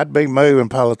 I'd be moving.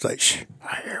 Paula would say, "Shh,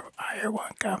 I hear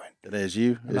one coming." And is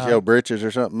your britches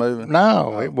or something moving?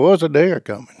 No, it was a deer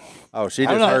coming. Oh, she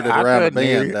just know. heard it I around the couldn't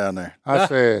hear bend it. down there.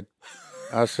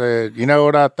 I said, you know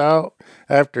what I thought?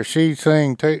 After she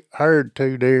heard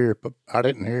 2 deer, but I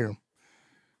didn't hear them.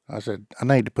 I said, I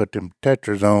need to put them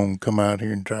tetras on, come out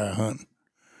here and try hunting.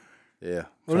 Yeah.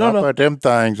 So I put them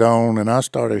things on, and I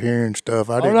started hearing stuff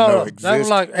I didn't know existed. That was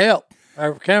like Elp,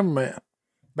 our cameraman,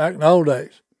 back in the old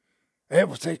days.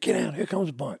 Elp would say, get down, here comes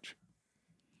a bunch.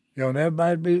 You know, and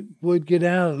everybody would get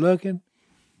down and looking.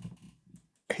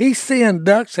 He's seeing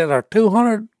ducks that are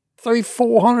 200, 300,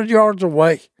 400 yards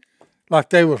away, like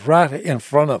they was right in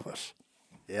front of us.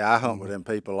 Yeah, I hunt with them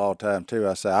people all the time, too.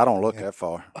 I say, I don't look that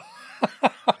far.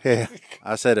 Yeah.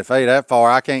 I said, if they that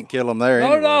far, I can't kill them there No,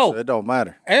 anyway, no. so it don't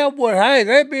matter. Elp would, hey,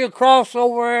 they'd be across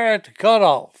over there at the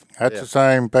cutoff. That's the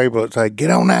same people that say, get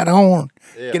on that horn.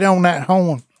 Yeah. Get on that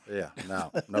horn. Yeah,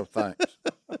 no thanks.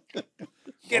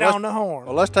 Get on the horn.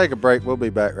 Well, let's take a break. We'll be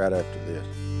back right after this.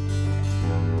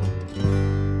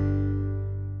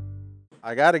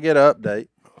 I got to get an update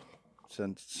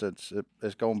since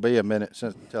it's going to be a minute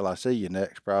until I see you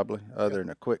next, probably, other than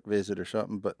a quick visit or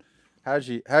something. But how's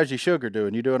your sugar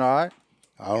doing? You doing all right?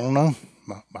 I don't know.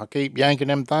 I keep yanking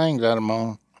them things out of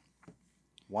mine.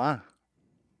 Why?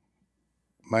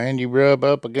 Man, you rub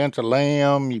up against a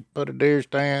limb, you put a deer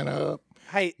stand up.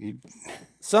 Hey,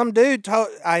 some dude told,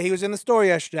 he was in the store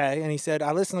yesterday, and he said,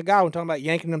 I listened to the guy when talking about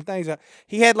yanking them things out.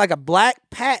 He had like a black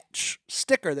patch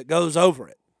sticker that goes over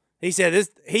it. He said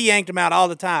he yanked them out all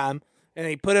the time, and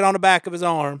he put it on the back of his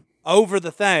arm over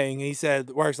the thing. He said,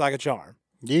 it works like a charm.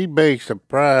 You'd be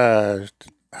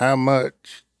surprised how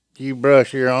much you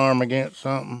brush your arm against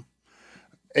something.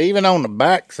 Even on the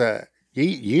backside,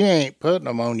 you ain't putting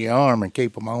them on your arm and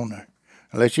keep them on there.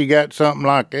 Unless you got something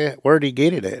like that. Where'd he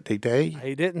get it at? Did he tell you?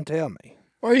 He didn't tell me.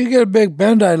 Well, you get a big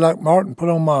Band-Aid like Martin put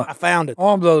on my I found it.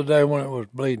 arm the other day when it was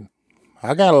bleeding.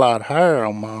 I got a lot of hair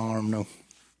on my arm, though.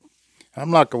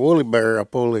 I'm like a woolly bear. I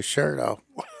pull this shirt off.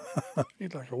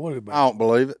 He's like a woolly I bear. don't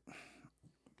believe it.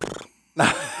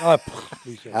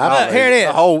 He said, Here it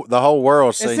is. The whole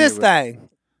world's seen It's this you. thing.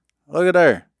 Look at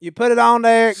there. You put it on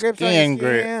there, it grips on your Skin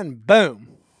grip. skin, boom.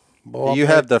 Boy, Do you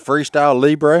have the Freestyle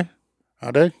Libre?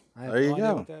 I do. I have There you no idea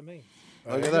go. what that means.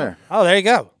 Look at there. Oh, there you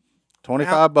go.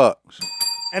 $25.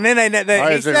 And then he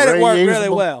is it said it worked really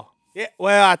reusable? well. Yeah,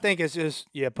 well, I think it's just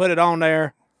you put it on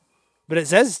there, but it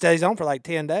says it stays on for like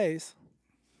 10 days.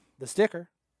 The sticker.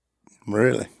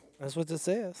 Really? That's what it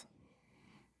says.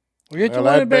 well, get you Well,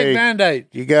 one of the that'd big be- Band-Aids.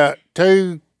 You got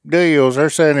 2 deals. They're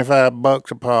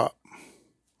 $75 a pop.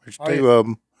 There's 2 of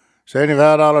them.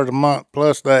 $75 a month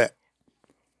plus that.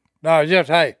 No, just,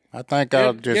 hey, I think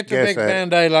I'll get just the guess big that.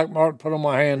 Band-Aid like Martin put on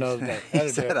my hand the other day. He That'll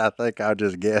do said, it. I think I'll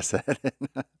just guess at it.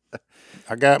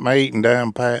 I got my eating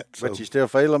down pat. So, But you still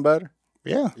feeling better?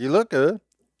 yeah. You look good.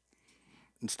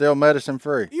 And still medicine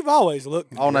free. You've always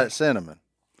looked On that cinnamon.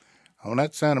 On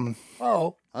that cinnamon.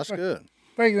 Oh, That's good.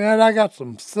 speaking of that, I got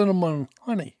some cinnamon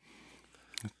honey.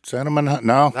 Cinnamon.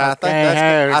 No. I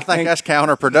think that's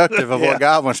counterproductive of what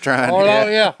Godwin's trying to Oh,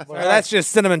 do. yeah. Well, that's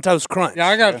just cinnamon toast crunch. Yeah,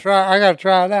 I gotta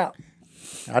try it out.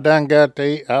 I done got to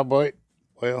eat. I'm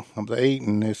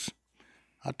eating this.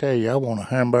 I tell you, I want a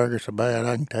hamburger so bad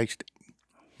I can taste it.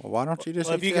 Well, why don't you just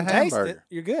Well, if eat you your can taste hamburger? it,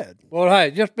 you're good. Well,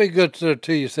 hey, just be good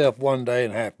to yourself one day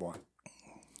and have one.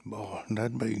 Boy,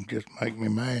 that'd be just make me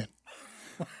mad.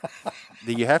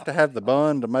 Do you have to have the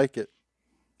bun to make it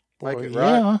Well, right?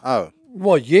 yeah. Oh,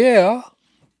 Well, yeah.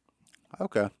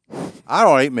 okay. I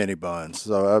don't eat many buns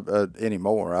so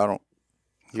anymore. I don't.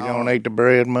 You don't eat the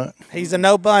bread much. He's a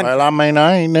no bun. Well, I mean,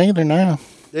 I ain't neither now.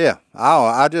 Yeah,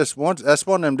 I just once that's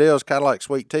one of them deals, kind of like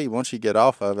sweet tea. Once you get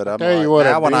off of it, I'm tell like, you what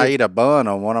I now when I did. eat a bun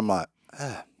on one, I'm like,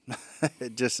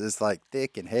 it just is like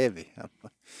thick and heavy.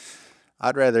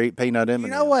 I'd rather eat peanut M&Ms.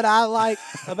 You know what I like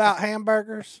about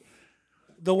hamburgers?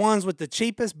 The ones with the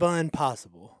cheapest bun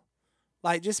possible.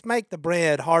 Like, just make the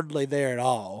bread hardly there at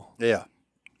all. Yeah,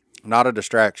 not a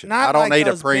distraction. Not I don't like need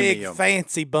those a premium. big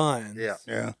fancy buns. Yeah.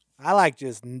 Yeah. I like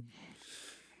just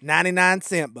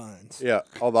 99-cent buns. Yeah.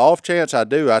 On the off chance I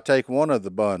do, I take one of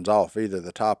the buns off, either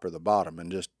the top or the bottom,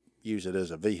 and just use it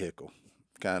as a vehicle,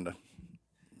 kind of.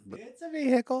 It's a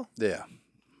vehicle. Yeah.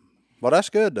 Well, that's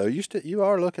good though. You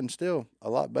are looking still a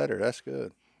lot better. That's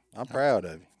good. I'm proud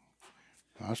of you.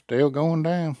 I'm still going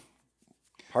down.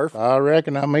 Perfect. I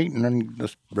reckon I'm eating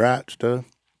the bright stuff.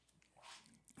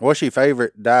 What's your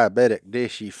favorite diabetic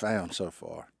dish you found so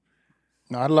far?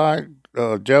 I like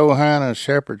Johanna's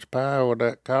shepherd's pie with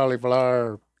that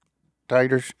cauliflower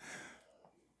taters.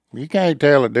 You can't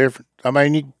tell the difference. I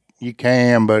mean, you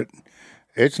can, but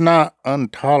it's not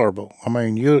intolerable. I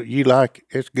mean, you like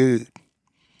it. It's good.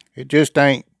 It just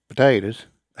ain't potatoes,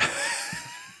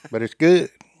 but it's good.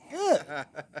 Good.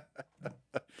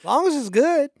 As long as it's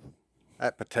good.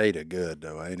 That potato good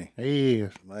though, ain't he? He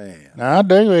is. Man. Now, I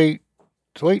do eat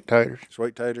sweet taters.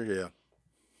 Sweet taters, yeah.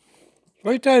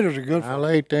 Sweet taters are good for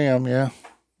I'll eat them, yeah.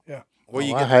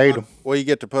 Well, I hate them. Well, you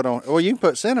get to put on. Well, you can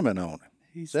put cinnamon on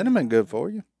it. Cinnamon good for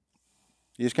you.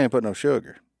 You just can't put no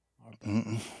sugar.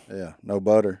 Yeah, no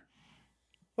butter.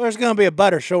 Well, there's going to be a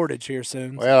butter shortage here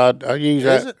soon. Well, I use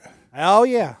Is that. it? Oh,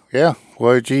 yeah. Yeah.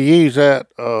 Well, you use that.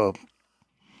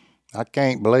 I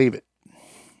can't believe it.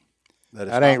 That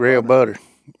That ain't real butter.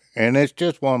 And it's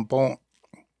just 1 point.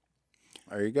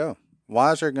 There you go.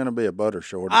 Why is there going to be a butter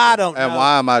shortage? I don't And know.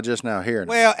 why am I just now hearing it?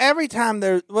 Well, every time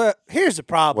here's the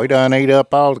problem We done eat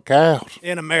up all the cows.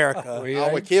 in America.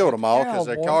 Oh, we killed them all because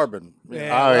they're Cowboys. carbon. Yeah,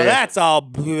 Oh, well, yeah. that's all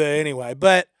bleh anyway.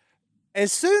 But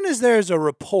as soon as there's a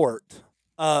report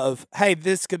of, hey,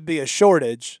 this could be a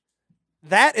shortage,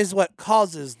 that is what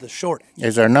causes the shortage.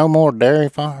 Is there no more dairy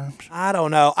farms? I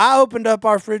don't know. I opened up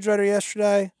our refrigerator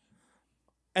yesterday,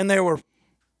 and there were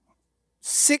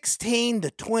 16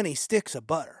 to 20 sticks of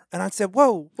butter. And I said,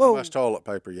 whoa, How whoa. much toilet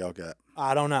paper y'all got?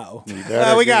 I don't know. better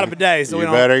Well, we got a get- bidet, so we you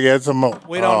don't. better get some more.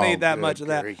 we don't Oh, need that good much of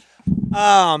that. grief.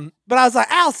 But I was like,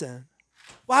 Allison,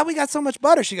 why we got so much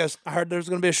butter? She goes, I heard there's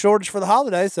going to be a shortage for the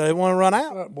holidays, so they want to run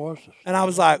out. that, boys. And I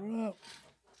was like,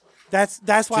 that's why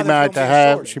She there's going might to be a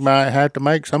have. shortage. She might have to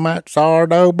make some of that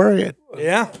sourdough bread,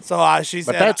 Yeah. So she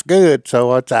but said, that's good.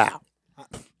 So it's out.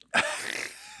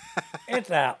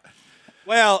 It's out.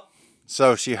 well,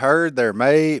 So she heard there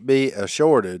may be a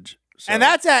shortage. So and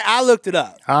that's I looked it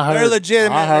up. I There heard-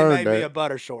 legitimately I heard may be that. a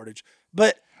butter shortage,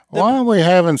 but Why are we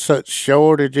having such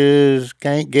shortages?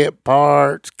 Can't get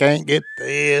parts. Can't get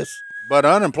this. But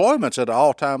unemployment's at an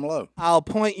all-time low. I'll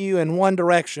point you in one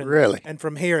direction. Really? And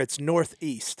from here, it's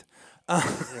northeast.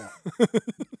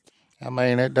 I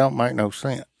mean, it don't make no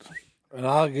sense. And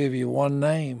I'll give you one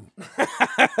name.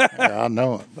 Yeah, I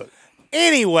know it, but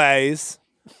Anyways,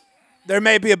 there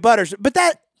may be a butter, but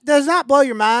that does not blow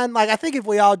your mind. Like, I think if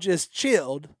we all just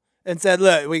chilled and said,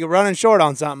 look, we're running short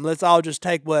on something, let's all just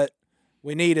take what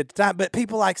we need at the time. But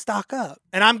people like stock up.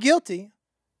 And I'm guilty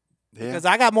Yeah. because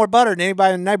I got more butter than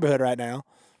anybody in the neighborhood right now.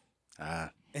 Ah.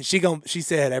 And she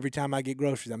said, every time I get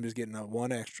groceries, I'm just getting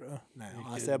one extra now.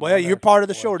 I said, well, you're part of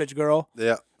the shortage, girl.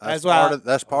 Yeah. That's why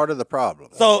That's part of the problem.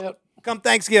 So come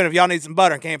Thanksgiving, if y'all need some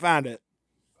butter and can't find it,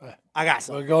 I got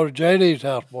some. We'll go to JD's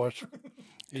house, boys.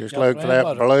 just look for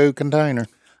that blue container.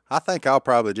 I think I'll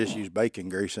probably just use bacon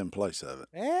grease in place of it.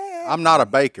 Yeah. I'm not a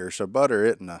baker, so butter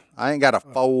isn't I ain't got to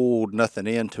fold nothing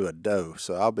into a dough,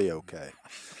 so I'll be okay.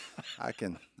 I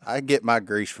can get my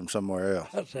grease from somewhere else.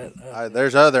 That's it.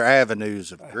 There's other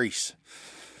avenues of grease.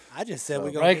 I just said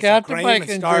we go Break get some out the cream and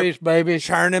bacon start grease, baby.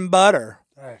 churning butter.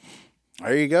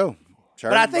 There you go.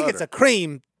 But I think it's a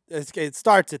cream. It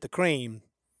starts at the cream,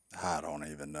 I don't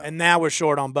even know. and now we're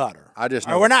short on butter. I just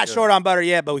Or know we're it's not good. short on butter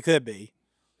yet, but we could be.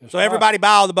 So everybody buy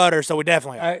all the butter, so we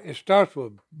definitely are. It starts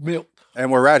with milk. And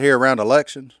we're right here around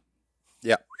elections.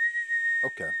 Yeah.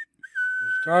 Okay.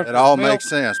 Starts It with all milk. makes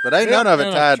sense, but ain't Milk none of it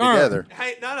and a tied churn. together.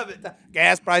 Hey, none of it.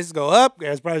 Gas prices go up.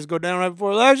 Gas prices go down right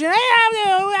before election. Hey, how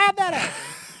that happen?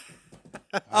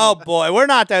 Oh boy, we're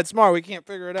not that smart. We can't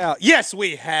figure it out. Yes,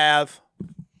 we have.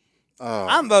 Oh.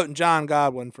 I'm voting John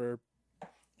Godwin for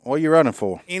What are you running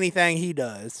for? anything he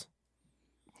does.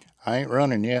 I ain't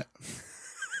running yet.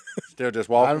 Still just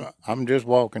walking? I'm just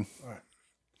walking.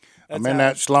 I'm in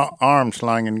That's that arm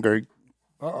slinging group.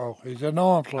 Uh-oh. He's an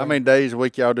arm How many days a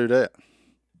week y'all do that?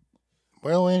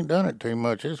 Well, we ain't done it too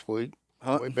much this week.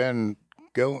 Hunting? We've been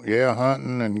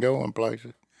hunting and going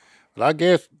places. But I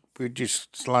guess we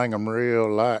just sling them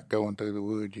real light going through the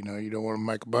woods. You know, you don't want to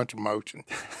make a bunch of motion.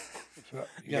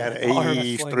 You got to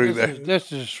ease through there.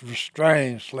 This is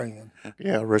restrained slinging.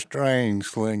 Yeah, restrained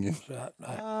slinging.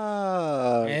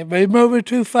 Can't be moving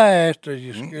too fast or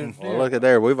you're scared. Well, look at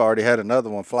there. We've already had another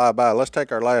one fly by. Let's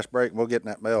take our last break and we'll get in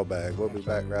that mailbag. We'll be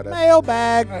back right after.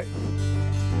 Mailbag.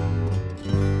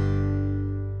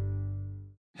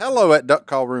 Hello at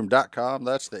duckcallroom.com.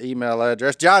 That's the email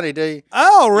address. Johnny D.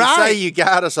 Oh, You right. say you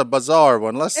got us a bizarre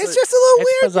one. Let's see. It's just a little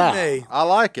It's weird bizarre. to me. I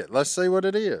like it. Let's see what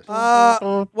it is.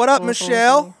 What up,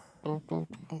 Michelle?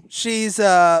 She's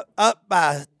up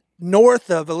by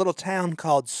north of a little town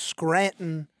called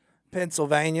Scranton,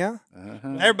 Pennsylvania.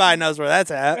 Everybody knows where that's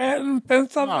at. And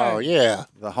Pennsylvania. Oh, yeah.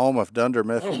 The home of Dunder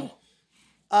Mifflin.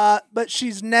 But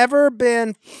she's never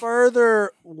been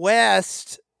further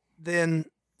west than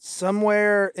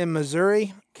somewhere in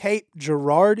Missouri, Cape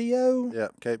Girardeau.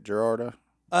 Yep, Cape Girardeau.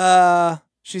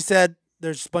 She said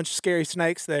there's a bunch of scary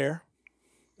snakes there.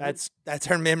 That's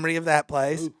her memory of that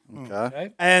place.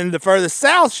 Okay. And the furthest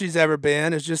south she's ever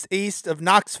been is just east of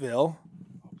Knoxville,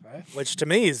 which to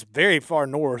me is very far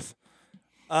north.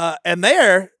 And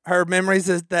there, her memories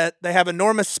is that they have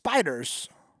enormous spiders.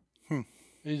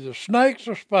 Either snakes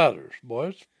or spiders,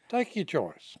 boys. Take your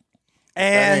choice. That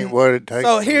And ain't what it takes.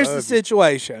 so to here's love the you.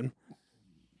 situation.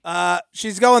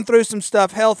 She's going through some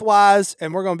stuff health-wise,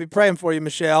 and we're going to be praying for you,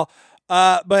 Michelle.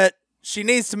 But she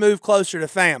needs to move closer to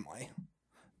family.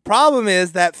 Problem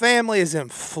is that family is in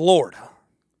Florida.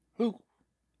 Who?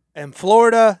 And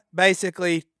Florida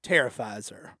basically terrifies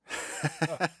her.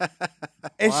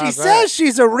 And she Why's says that?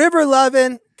 she's a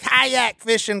river-loving, kayak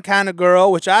fishing kind of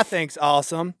girl, which I think's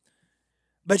awesome.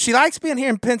 But she likes being here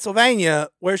in Pennsylvania,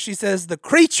 where she says the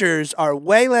creatures are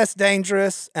way less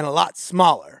dangerous and a lot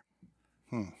smaller.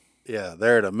 Yeah,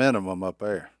 they're at a minimum up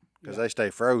there because they stay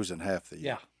frozen half the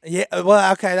year. Yeah. Yeah,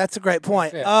 well, okay, that's a great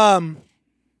point. Yeah.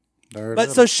 They're But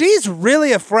little. so she's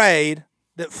really afraid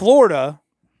that Florida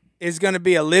is going to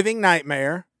be a living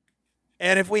nightmare.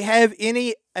 And if we have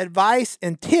any advice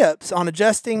and tips on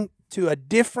adjusting to a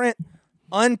different,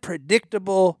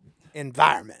 unpredictable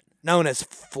environment known as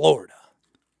Florida.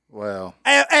 Well,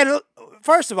 And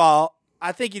first of all,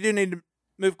 I think you do need to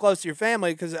move close to your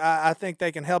family because I think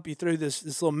they can help you through this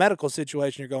little medical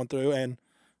situation you're going through. And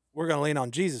we're going to lean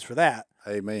on Jesus for that.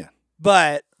 amen.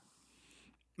 But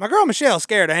my girl Michelle's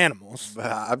scared of animals. But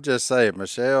I'm just saying,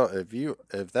 Michelle,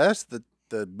 if that's the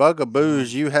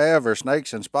bugaboos you have are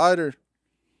snakes and spiders,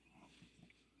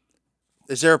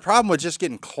 is there a problem with just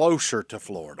getting closer to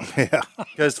Florida? Yeah.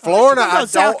 Because Florida, You go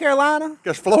South Carolina?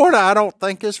 Because Florida, I don't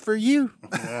think is for you.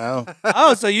 Well,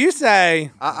 Oh, so you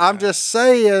say I'm just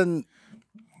saying,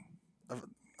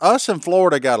 us and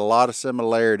Florida got a lot of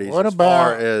similarities What as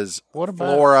far about- as what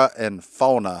about- flora and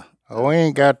fauna. oh, we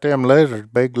ain't got them lizards,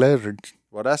 big lizards.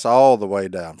 Well, that's all the way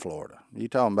down Florida. You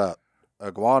talking about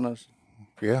iguanas?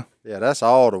 Yeah. Yeah, that's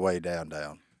all the way down.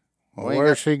 Well, We ain't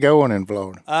where's she going in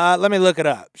Florida? let me look it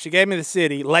up. She gave me the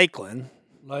city, Lakeland.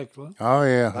 Lakeland. Oh,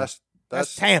 yeah. That's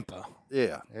That's Tampa.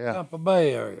 yeah, yeah. Tampa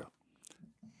Bay area.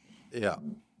 yeah.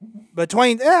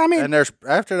 And there's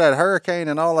after that hurricane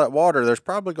and all that water, there's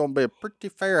probably going to be a pretty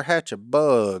fair hatch of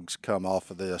bugs come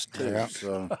off of this too. Yeah.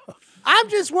 So I'm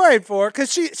just worried for her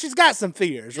because she's got some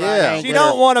fears, right? Yeah. She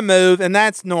don't want to move, and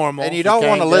that's normal. and you don't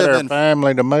want to Can't get her live in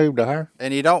family to move to her.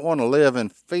 and you don't want to live in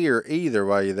fear either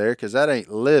while you're there because that ain't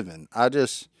living.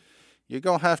 You're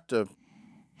gonna have to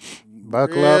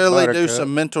Buckle up, really do Buttercup.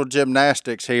 some mental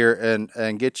gymnastics here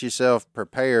and get yourself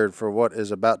prepared for what is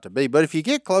about to be. But if you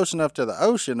get close enough to the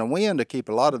ocean, the wind to keep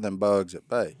a lot of them bugs at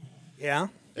bay. Yeah.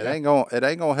 It ain't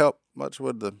gonna help much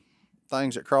with the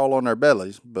things that crawl on their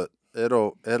bellies, but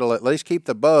it'll at least keep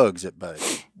the bugs at bay.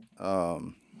 I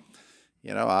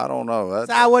don't know.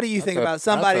 Si, what do you think a- about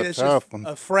somebody that's that's, a just tough one.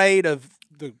 afraid of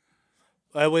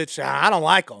which I don't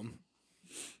like them,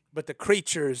 but the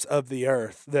creatures of the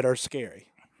earth that are scary?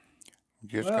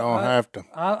 Just gonna have to.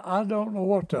 I don't know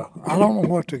what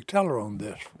to tell her on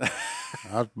this.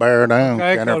 I'll bear her down.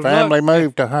 Okay, Can her 'cause family look,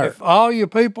 move to her? If all your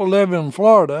people live in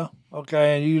Florida,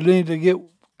 okay, and you need to get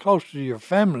close to your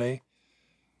family,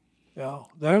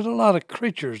 there's a lot of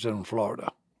creatures in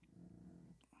Florida.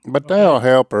 But they'll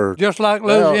help her. Just like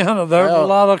Louisiana, there's a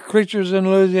lot of creatures in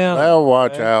Louisiana. They'll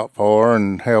watch out for her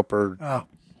and help her. Oh.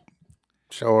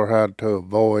 Show her how to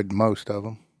avoid most of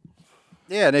them.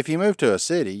 Yeah, and if you move to a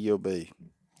city, you'll be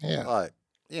Yeah. like,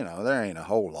 there ain't a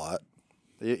whole lot.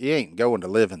 You ain't going to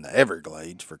live in the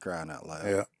Everglades for crying out loud.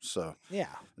 Yeah. So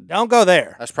Yeah. Don't go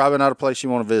there. that's probably not a place you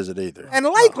want to visit either. And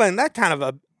Lakeland, that's kind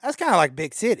of like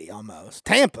big city almost.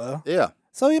 Tampa. Yeah.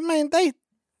 So I mean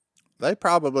They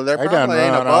probably done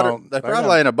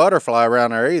ain't a butterfly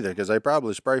around there either because they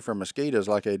probably spray for mosquitoes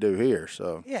like they do here.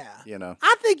 So yeah.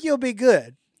 I think you'll be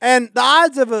good. And the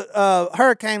odds of a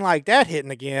hurricane like that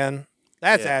hitting again,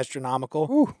 that's astronomical.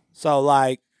 Whew. So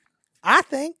I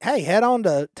think, hey, head on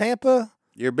to Tampa.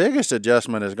 Your biggest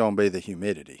adjustment is going to be the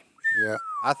humidity. Yeah.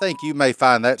 I think you may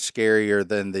find that scarier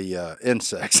than the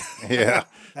insects. Yeah.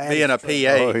 being a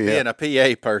PA, being a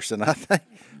PA person,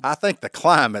 I think the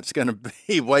climate's going to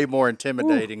be way more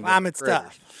intimidating. Climate than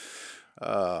critters.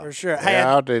 stuff. For sure. Hey,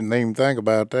 Yeah, I didn't even think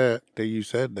about that till you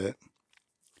said that.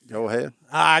 Go ahead.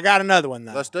 I got another one,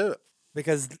 though. Let's do it.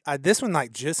 Because this one,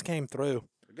 just came through.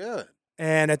 Good.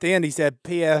 And at the end, he said,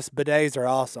 P.S. bidets are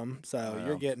awesome. So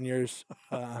you're getting yours.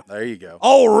 There you go.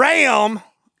 Oh, Ram.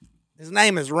 His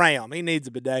name is Ram. He needs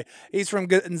a bidet. He's from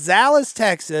Gonzales,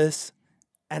 Texas.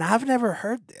 And I've never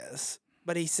heard this.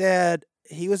 But he said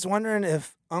he was wondering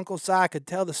if Uncle Si could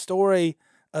tell the story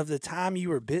of the time you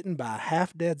were bitten by a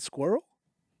half-dead squirrel.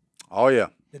 Oh, yeah.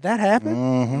 Did that happen?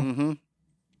 Mm-hmm.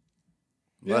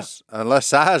 Unless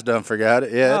Si's done forgot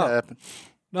it. Yeah, it happened.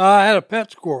 No, I had a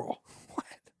pet squirrel. What?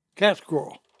 Cat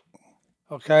squirrel.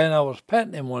 Okay, and I was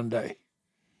petting him one day.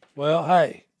 Well,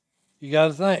 hey, you got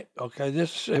to think, okay,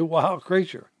 this is a wild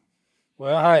creature.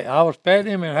 Well, hey, I was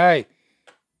petting him, and hey,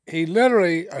 he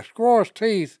literally, a squirrel's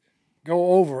teeth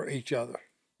go over each other.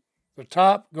 The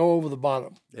top go over the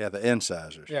bottom. Yeah, the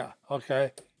incisors. Yeah,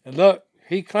 okay. And look,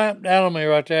 he clamped down on me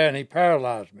right there, and he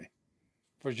paralyzed me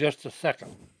for just a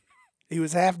second. He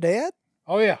was half dead?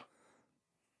 Oh, yeah.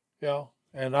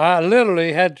 And I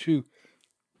literally had to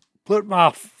put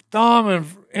my thumb and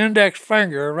index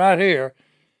finger right here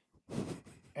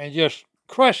and just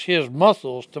crush his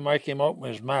muscles to make him open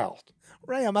his mouth.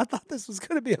 Ram, I thought this was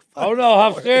going to be a fun Oh, no,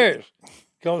 I'm serious.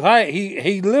 Because, hey,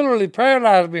 he literally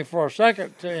paralyzed me for a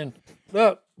second. And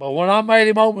look, but when I made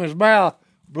him open his mouth,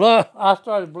 I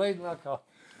started bleeding like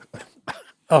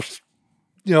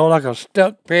like a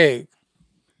stuck pig.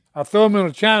 I threw him in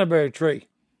a chinaberry tree.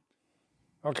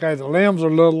 Okay, the limbs are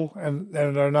little and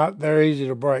they're easy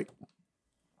to break.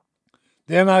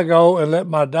 Then I go and let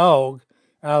my dog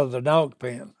out of the dog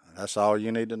pen. That's all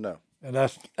you need to know. And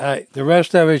the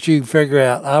rest of it you can figure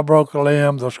out. I broke a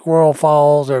limb, the squirrel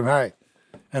falls, and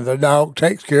the dog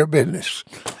takes care of business.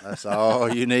 That's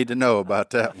all you need to know about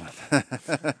that one.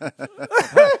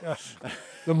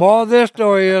 The moral of this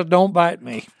story is don't bite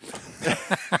me.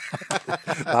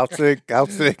 I'll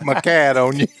stick my cat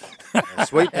on you.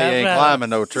 Sweet Pea ain't climbing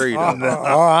no tree, though.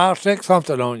 Or I'll stick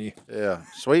something on you. Yeah,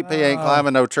 Sweet Pea ain't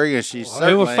climbing no tree, and she's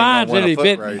certainly it was fine ain't gonna till he win a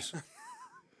bit foot me. race.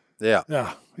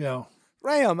 Yeah. Yeah.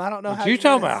 Ram, I don't know how You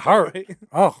talking about hurt.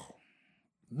 Oh.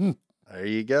 There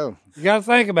you go. You got to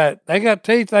think about it. They got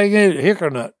teeth, they get a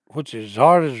hickory nut, which is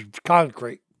hard as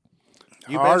concrete.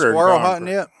 You been Harder than squirrel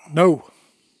concrete. hunting yet?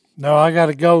 No, I got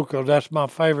to go because that's my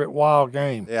favorite wild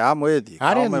game. Yeah, I'm with you.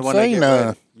 I Call me didn't when they see get none.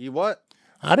 ready. You what?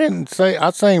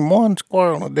 I seen one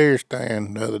squirrel in a deer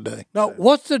stand the other day. No,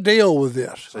 what's the deal with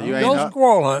this? So you ain't go hunt-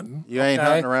 squirrel hunting. You ain't okay?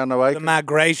 hunting around no The acre?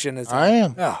 migration is. I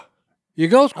am. Yeah. You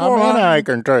go I'm squirrel in an hunting,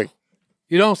 acorn tree.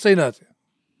 you don't see nothing.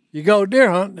 You go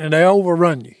deer hunting, and they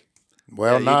overrun you.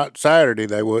 Well, you- not Saturday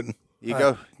they wouldn't.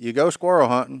 You go squirrel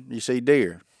hunting, you see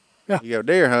deer. Yeah. You go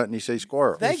deer hunting, you see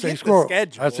squirrel. They See get squirrel. the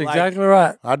schedule. That's like, exactly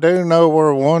right. I do know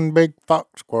where one big fox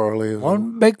squirrel is.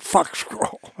 One big fox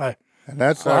squirrel. Hey, And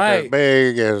that's Well, like hey, as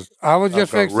big as I was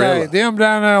just a fixing to say, gorilla. them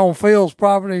down there on Phil's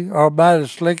property are about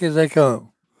as slick as they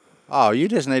come. Oh, you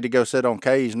just need to go sit on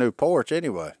Kay's new porch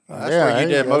anyway. That's Yeah, where there you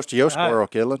you did go. most of your squirrel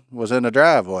killing, was in the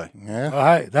driveway. yeah. Well,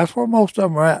 hey, that's where most of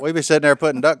them are at. We be sitting there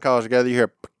putting duck calls together, you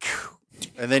hear,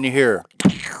 and then you hear,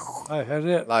 Hey, that's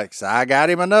it. like, so I got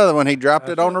him another one. He dropped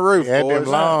it on the roof, He had them boys.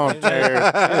 long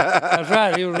chairs. That's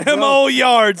right. He was a Them bro. old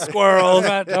yard squirrels.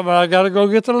 I got to go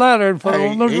get the ladder and put it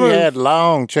on the He roof. had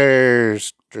long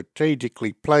chairs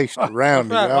strategically placed around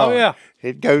the right. yard. Oh, yeah.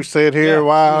 He'd go sit here a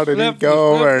while, and he'd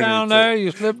go over and down he'd there.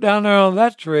 You slip down there on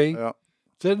that tree, Yeah.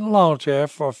 sit in the lawn chair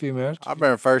for a few minutes. I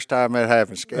remember the first time that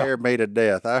happened, scared me to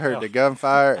death. I heard the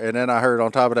gunfire, and then I heard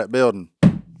on top of that building.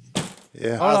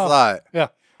 Yeah. I was like, Yeah.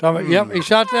 Yep, he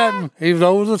shot that and he was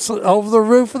over the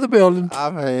roof of the building. I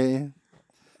mean,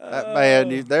 That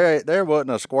man, there wasn't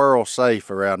a squirrel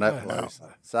safe around that place.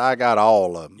 So I got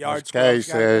all of them. Yard Kay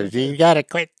squirrels. says, you got to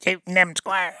quit shooting them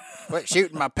squirrels. Quit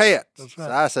shooting my pets. So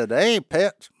I said, they ain't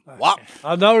pets. What?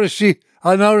 I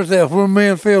noticed that when me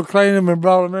and Phil cleaned them and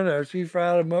brought them in there, she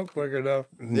fried them up quick enough.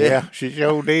 Yeah, she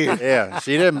sure did. Yeah,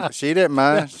 she didn't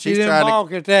mind. She didn't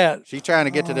balk at that. She's trying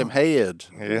to get to them heads.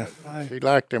 Yeah, she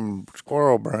liked them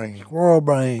squirrel brains. Squirrel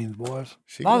brains, boys.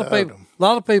 She A lot loved them.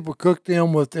 of people cook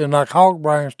them with, and like hog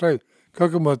brains too.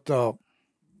 Cook them with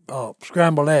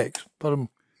scrambled eggs. Put them.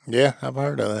 Yeah, I've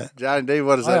heard of that. Johnny D,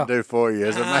 what does that Yeah. do for you?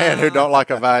 As a man who don't like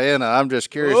a Vienna, I'm just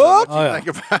curious what you think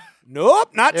about. Nope,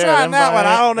 not trying that one.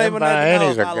 I don't even know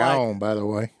Viennas if are I gone, like. by the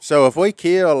way. So if we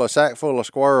kill a sack full of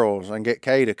squirrels and get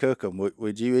Kay to cook them,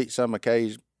 would you eat some of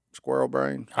Kay's squirrel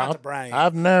brain? Not the brain.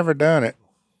 I've never done it.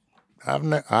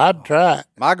 I'd try it.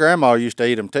 My grandma used to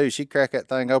eat them too. She'd crack that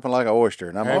thing open like an oyster.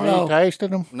 And I'm Have like, you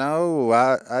tasted them? no,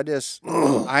 I just,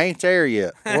 I ain't there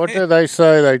yet. What do they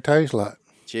say they taste like?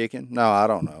 Chicken? No, I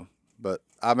don't know. But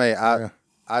I mean, I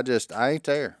ain't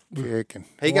there. Chicken.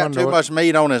 He got too much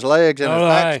meat on his legs and his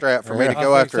back strap for me to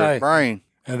go after his brain.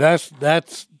 And that's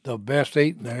the best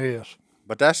eating there is.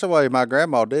 But that's the way my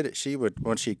grandma did it. She would,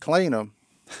 when she cleaned them,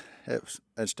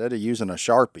 instead of using a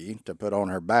Sharpie to put on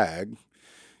her bag,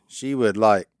 she would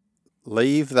like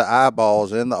leave the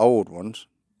eyeballs in the old ones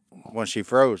when she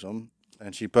froze them,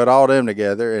 and she put all them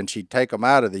together, and she'd take them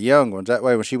out of the young ones. That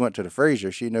way, when she went to the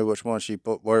freezer, she knew which ones she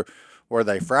put. Were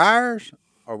they fryers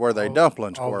or were they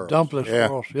dumpling squirrels? Dumpling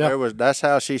squirrels, yeah. That's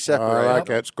how she I separated. like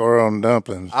that squirrel and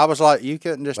dumplings. I was like, you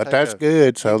couldn't just. But take that's a,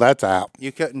 good, so that's out.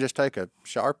 You couldn't just take a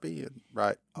Sharpie and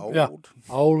write old. Yeah.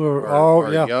 Older,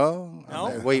 Or yeah. young. No.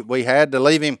 I mean, we had to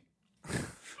leave him.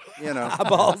 You know,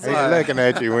 Eyeballs. He's looking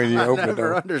at you when you I open the never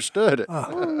door. understood it.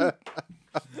 That's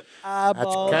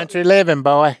Eyeballs. country living,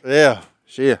 boy. Yeah,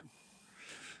 shit.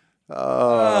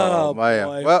 Oh, man.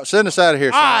 boy. Well, send us out of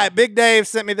here. All right, Big Dave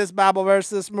sent me this Bible verse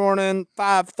this morning,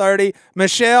 5:30.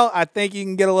 Michelle, I think you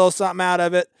can get a little something out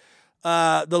of it.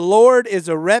 The Lord is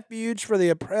a refuge for the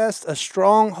oppressed, a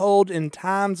stronghold in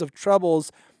times of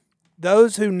troubles.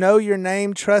 Those who know your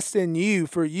name trust in you,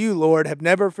 for you, Lord, have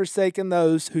never forsaken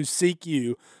those who seek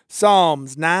you.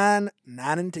 Psalms 9,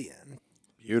 9 and 10.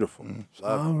 Beautiful.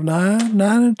 Love it. 9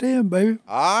 and 10, baby.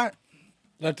 All right.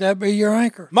 Let that be your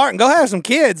anchor. Martin, go have some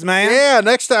kids, man. Yeah,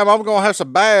 next time I'm going to have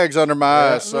some bags under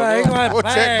my eyes. So Right, we'll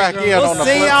check back bags. in We'll on the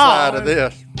see flip y'all. side of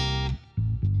this.